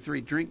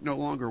 5:23, drink no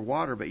longer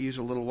water, but use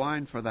a little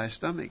wine for thy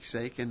stomach's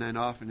sake and thine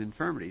often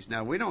infirmities.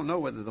 Now, we don't know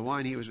whether the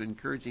wine he was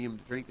encouraging him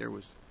to drink there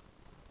was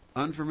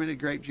unfermented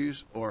grape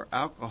juice or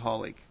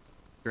alcoholic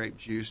grape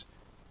juice,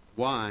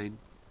 wine,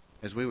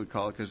 as we would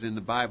call it, because in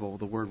the Bible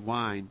the word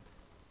wine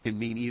can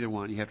mean either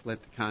one. You have to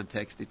let the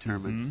context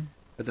determine. Mm-hmm.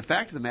 But the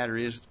fact of the matter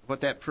is,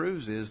 what that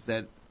proves is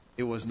that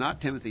it was not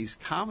Timothy's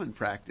common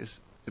practice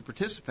to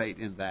participate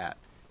in that.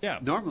 Yeah.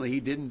 Normally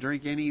he didn't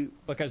drink any.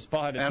 Because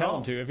Paul had to tell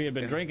him to. If he had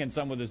been drinking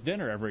some with his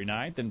dinner every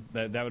night, then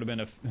that would have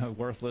been a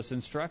worthless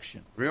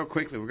instruction. Real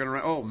quickly, we're going to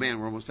run. Oh, man,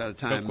 we're almost out of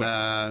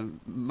time.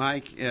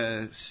 Mike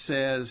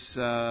says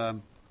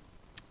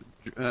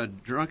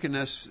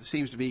drunkenness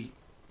seems to be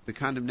the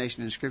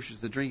condemnation in the Scriptures.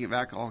 The drinking of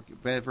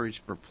alcoholic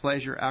beverage for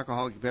pleasure.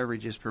 Alcoholic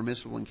beverage is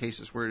permissible in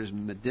cases where it is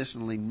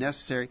medicinally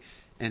necessary.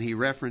 And he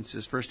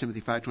references 1 Timothy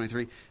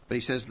 5:23, but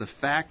he says the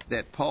fact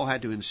that Paul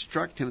had to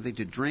instruct Timothy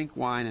to drink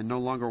wine and no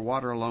longer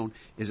water alone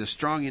is a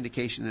strong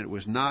indication that it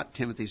was not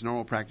Timothy's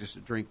normal practice to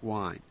drink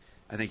wine.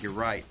 I think you're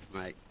right,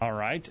 Mike. All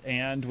right,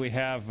 and we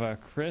have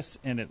Chris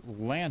in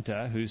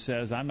Atlanta who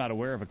says, I'm not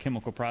aware of a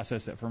chemical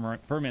process that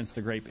ferments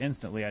the grape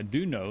instantly. I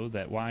do know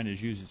that wine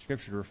is used in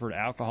Scripture to refer to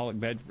alcoholic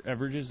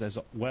beverages as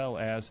well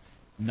as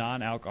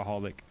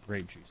non-alcoholic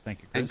grape juice.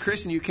 Thank you, Chris. And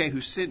Chris in UK,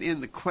 who sent in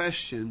the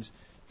questions,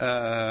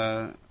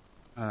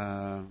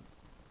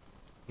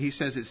 he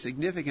says it's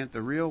significant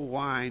that real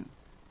wine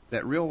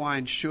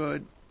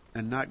should,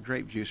 and not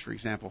grape juice, for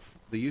example.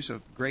 The use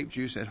of grape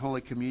juice at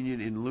Holy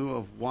Communion in lieu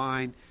of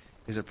wine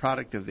is a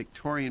product of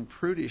Victorian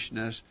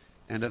prudishness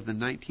and of the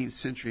 19th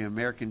century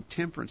American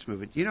temperance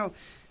movement. You know,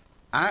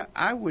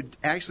 I would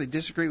actually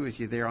disagree with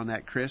you there on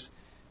that, Chris.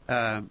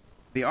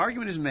 The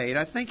argument is made.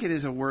 I think it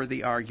is a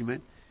worthy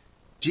argument.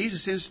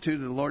 Jesus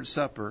instituted the Lord's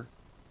Supper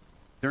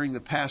during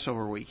the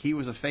Passover week. He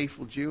was a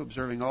faithful Jew,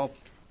 observing all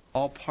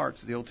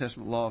parts of the Old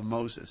Testament law of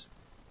Moses.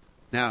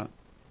 Now,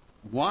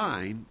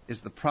 wine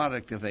is the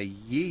product of a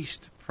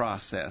yeast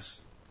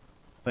process,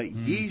 but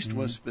yeast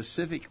was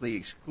specifically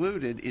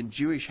excluded in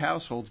Jewish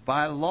households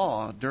by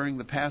law during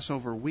the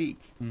Passover week.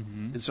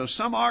 Mm-hmm. And so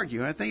some argue,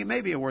 and I think it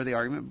may be a worthy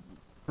argument,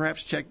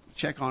 perhaps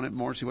check on it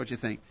more, see what you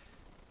think.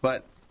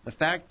 But the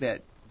fact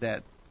that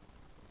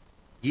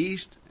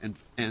yeast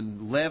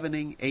and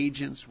leavening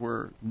agents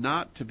were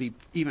not to be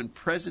even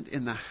present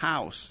in the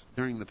house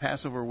during the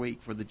Passover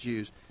week for the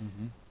Jews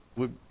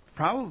would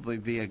probably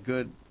be a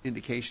good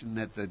indication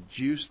that the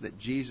juice that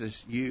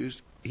Jesus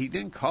used, he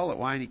didn't call it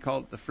wine, he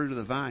called it the fruit of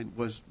the vine,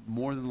 was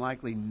more than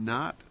likely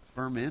not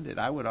fermented.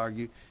 I would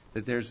argue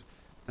that there's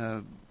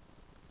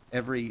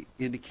every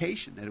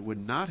indication that it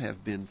would not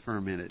have been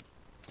fermented.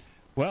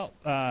 Well,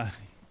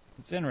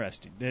 it's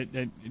interesting.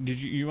 Did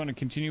you want to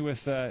continue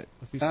with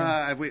these?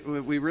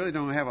 We really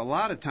don't have a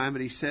lot of time,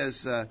 but he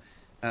says the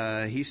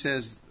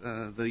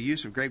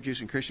use of grape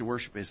juice in Christian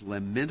worship is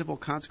lamentable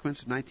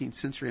consequence of 19th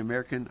century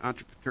American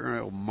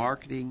entrepreneurial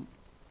marketing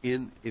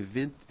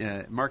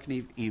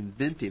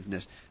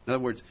inventiveness. In other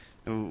words,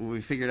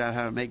 we figured out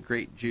how to make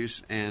grape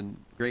juice, and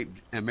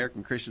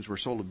American Christians were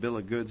sold a bill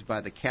of goods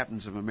by the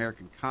captains of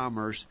American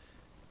commerce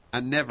I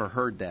never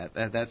heard that.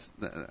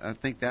 I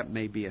think that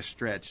may be a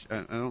stretch.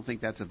 I don't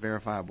think that's a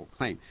verifiable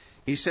claim.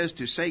 He says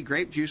to say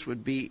grape juice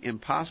would be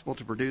impossible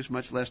to produce,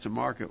 much less to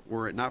market,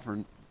 were it not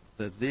for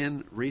the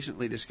then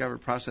recently discovered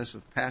process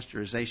of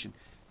pasteurization.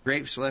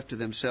 Grapes left to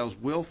themselves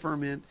will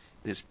ferment,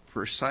 and it's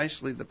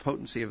precisely the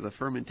potency of the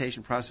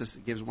fermentation process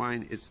that gives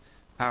wine its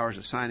power as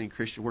a sign in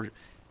Christian worship.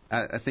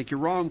 I think you're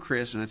wrong,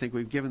 Chris, and I think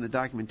we've given the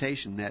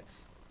documentation that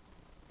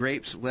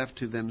grapes left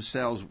to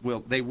themselves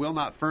will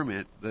not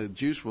ferment. The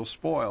juice will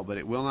spoil, but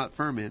it will not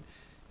ferment,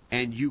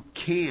 and you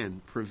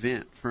can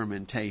prevent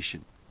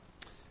fermentation.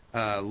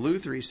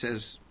 Luther, he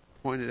says,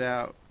 pointed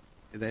out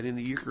that in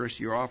the Eucharist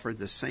you're offered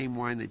the same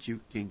wine that you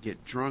can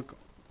get drunk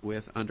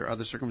with under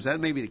other circumstances.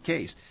 That may be the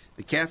case.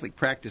 The Catholic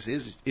practice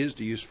is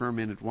to use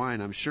fermented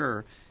wine, I'm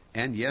sure,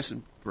 and yes,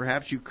 and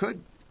perhaps you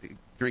could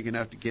drink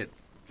enough to get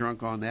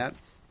drunk on that,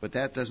 but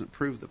that doesn't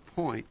prove the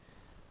point.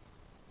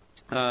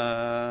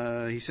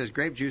 He says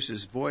grape juice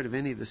is void of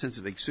any of the sense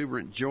of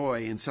exuberant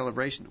joy and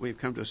celebration that we have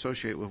come to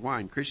associate with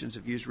wine. Christians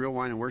have used real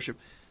wine in worship,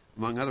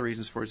 among other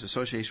reasons, for its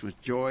association with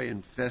joy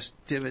and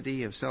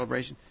festivity of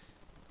celebration.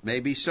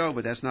 Maybe so,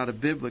 but that's not a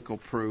biblical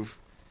proof.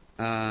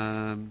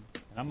 I'm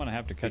going to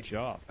have to cut you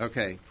off.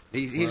 Okay.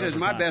 He says,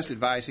 my best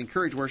advice,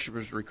 encourage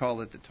worshipers to recall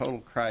that the total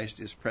Christ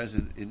is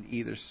present in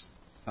either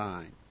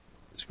sign.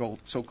 It's called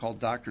so-called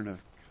doctrine of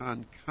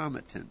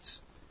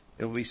concomitance.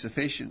 It will be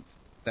sufficient,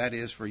 that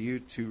is, for you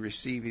to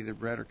receive either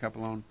bread or cup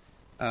alone.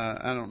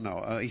 I don't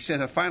know. He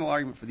said a final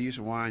argument for the use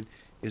of wine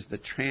is the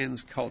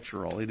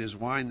transcultural. It is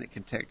wine that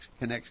connects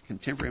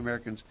contemporary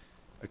Americans,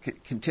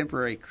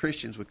 contemporary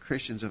Christians with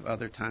Christians of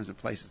other times and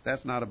places.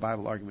 That's not a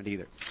Bible argument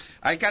either.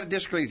 I got to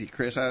disagree with you,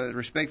 Chris. I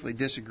respectfully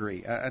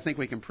disagree. I think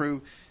we can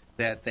prove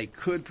that they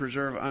could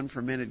preserve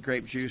unfermented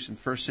grape juice in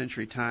first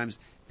century times,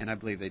 and I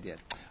believe they did.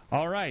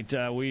 All right.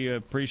 We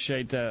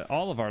appreciate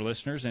all of our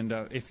listeners, and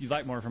if you'd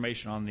like more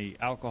information on the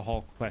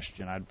alcohol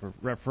question, I'd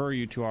refer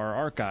you to our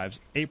archives.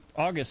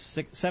 August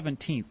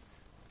 17th,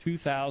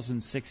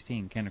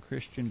 2016, Can a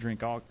Christian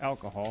Drink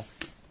Alcohol?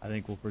 I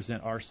think we'll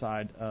present our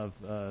side of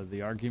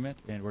the argument,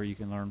 and where you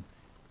can learn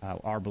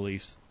our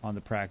beliefs on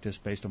the practice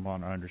based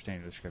upon our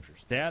understanding of the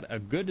Scriptures. Dad, a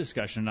good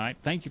discussion tonight.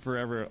 Thank you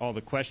for all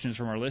the questions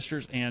from our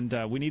listeners, and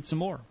we need some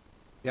more.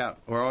 Yeah,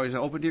 we're always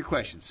open to your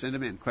questions. Send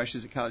them in,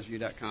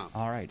 questions@collegeview.com.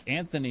 All right.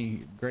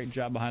 Anthony, great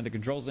job behind the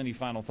controls. Any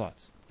final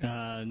thoughts?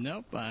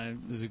 Nope. It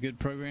was a good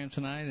program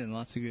tonight and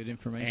lots of good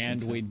information.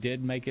 And we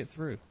did make it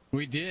through.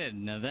 We did.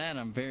 Now that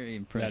I'm very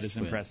impressed That is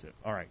impressive.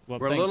 All right. Well,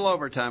 we're a little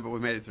over time, but we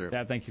made it through.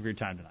 Dad, thank you for your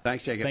time tonight.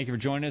 Thanks, Jacob. Thank you for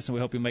joining us, and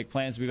we hope you make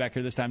plans to be back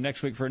here this time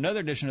next week for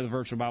another edition of the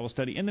Virtual Bible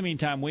Study. In the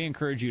meantime, we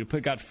encourage you to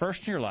put God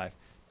first in your life,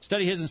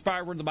 study His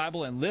inspired word of the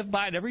Bible, and live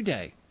by it every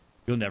day.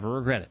 You'll never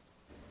regret it.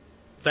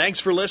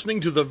 Thanks for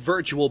listening to the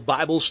Virtual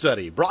Bible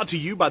Study, brought to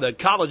you by the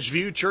College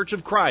View Church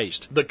of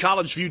Christ. The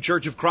College View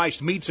Church of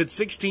Christ meets at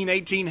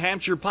 1618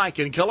 Hampshire Pike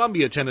in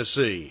Columbia,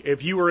 Tennessee.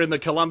 If you are in the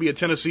Columbia,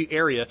 Tennessee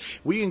area,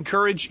 we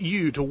encourage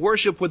you to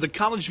worship with the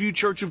College View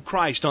Church of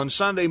Christ on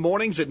Sunday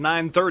mornings at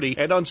 9:30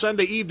 and on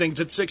Sunday evenings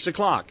at 6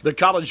 o'clock. The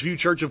College View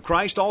Church of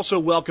Christ also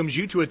welcomes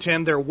you to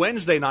attend their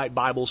Wednesday night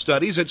Bible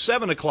studies at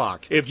 7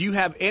 o'clock. If you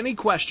have any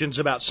questions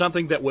about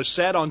something that was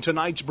said on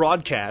tonight's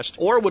broadcast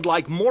or would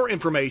like more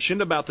information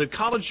about the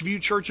College View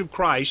Church of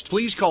Christ,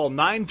 please call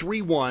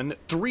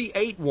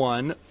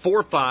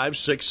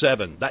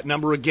 931-381-4567. That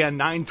number again,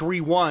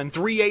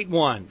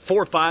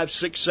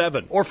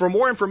 931-381-4567. Or for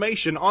more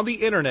information on the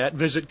internet,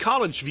 visit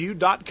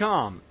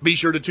collegeview.com. Be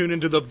sure to tune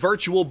into the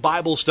Virtual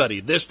Bible Study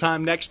this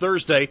time next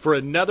Thursday for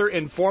another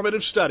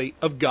informative study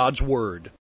of God's Word.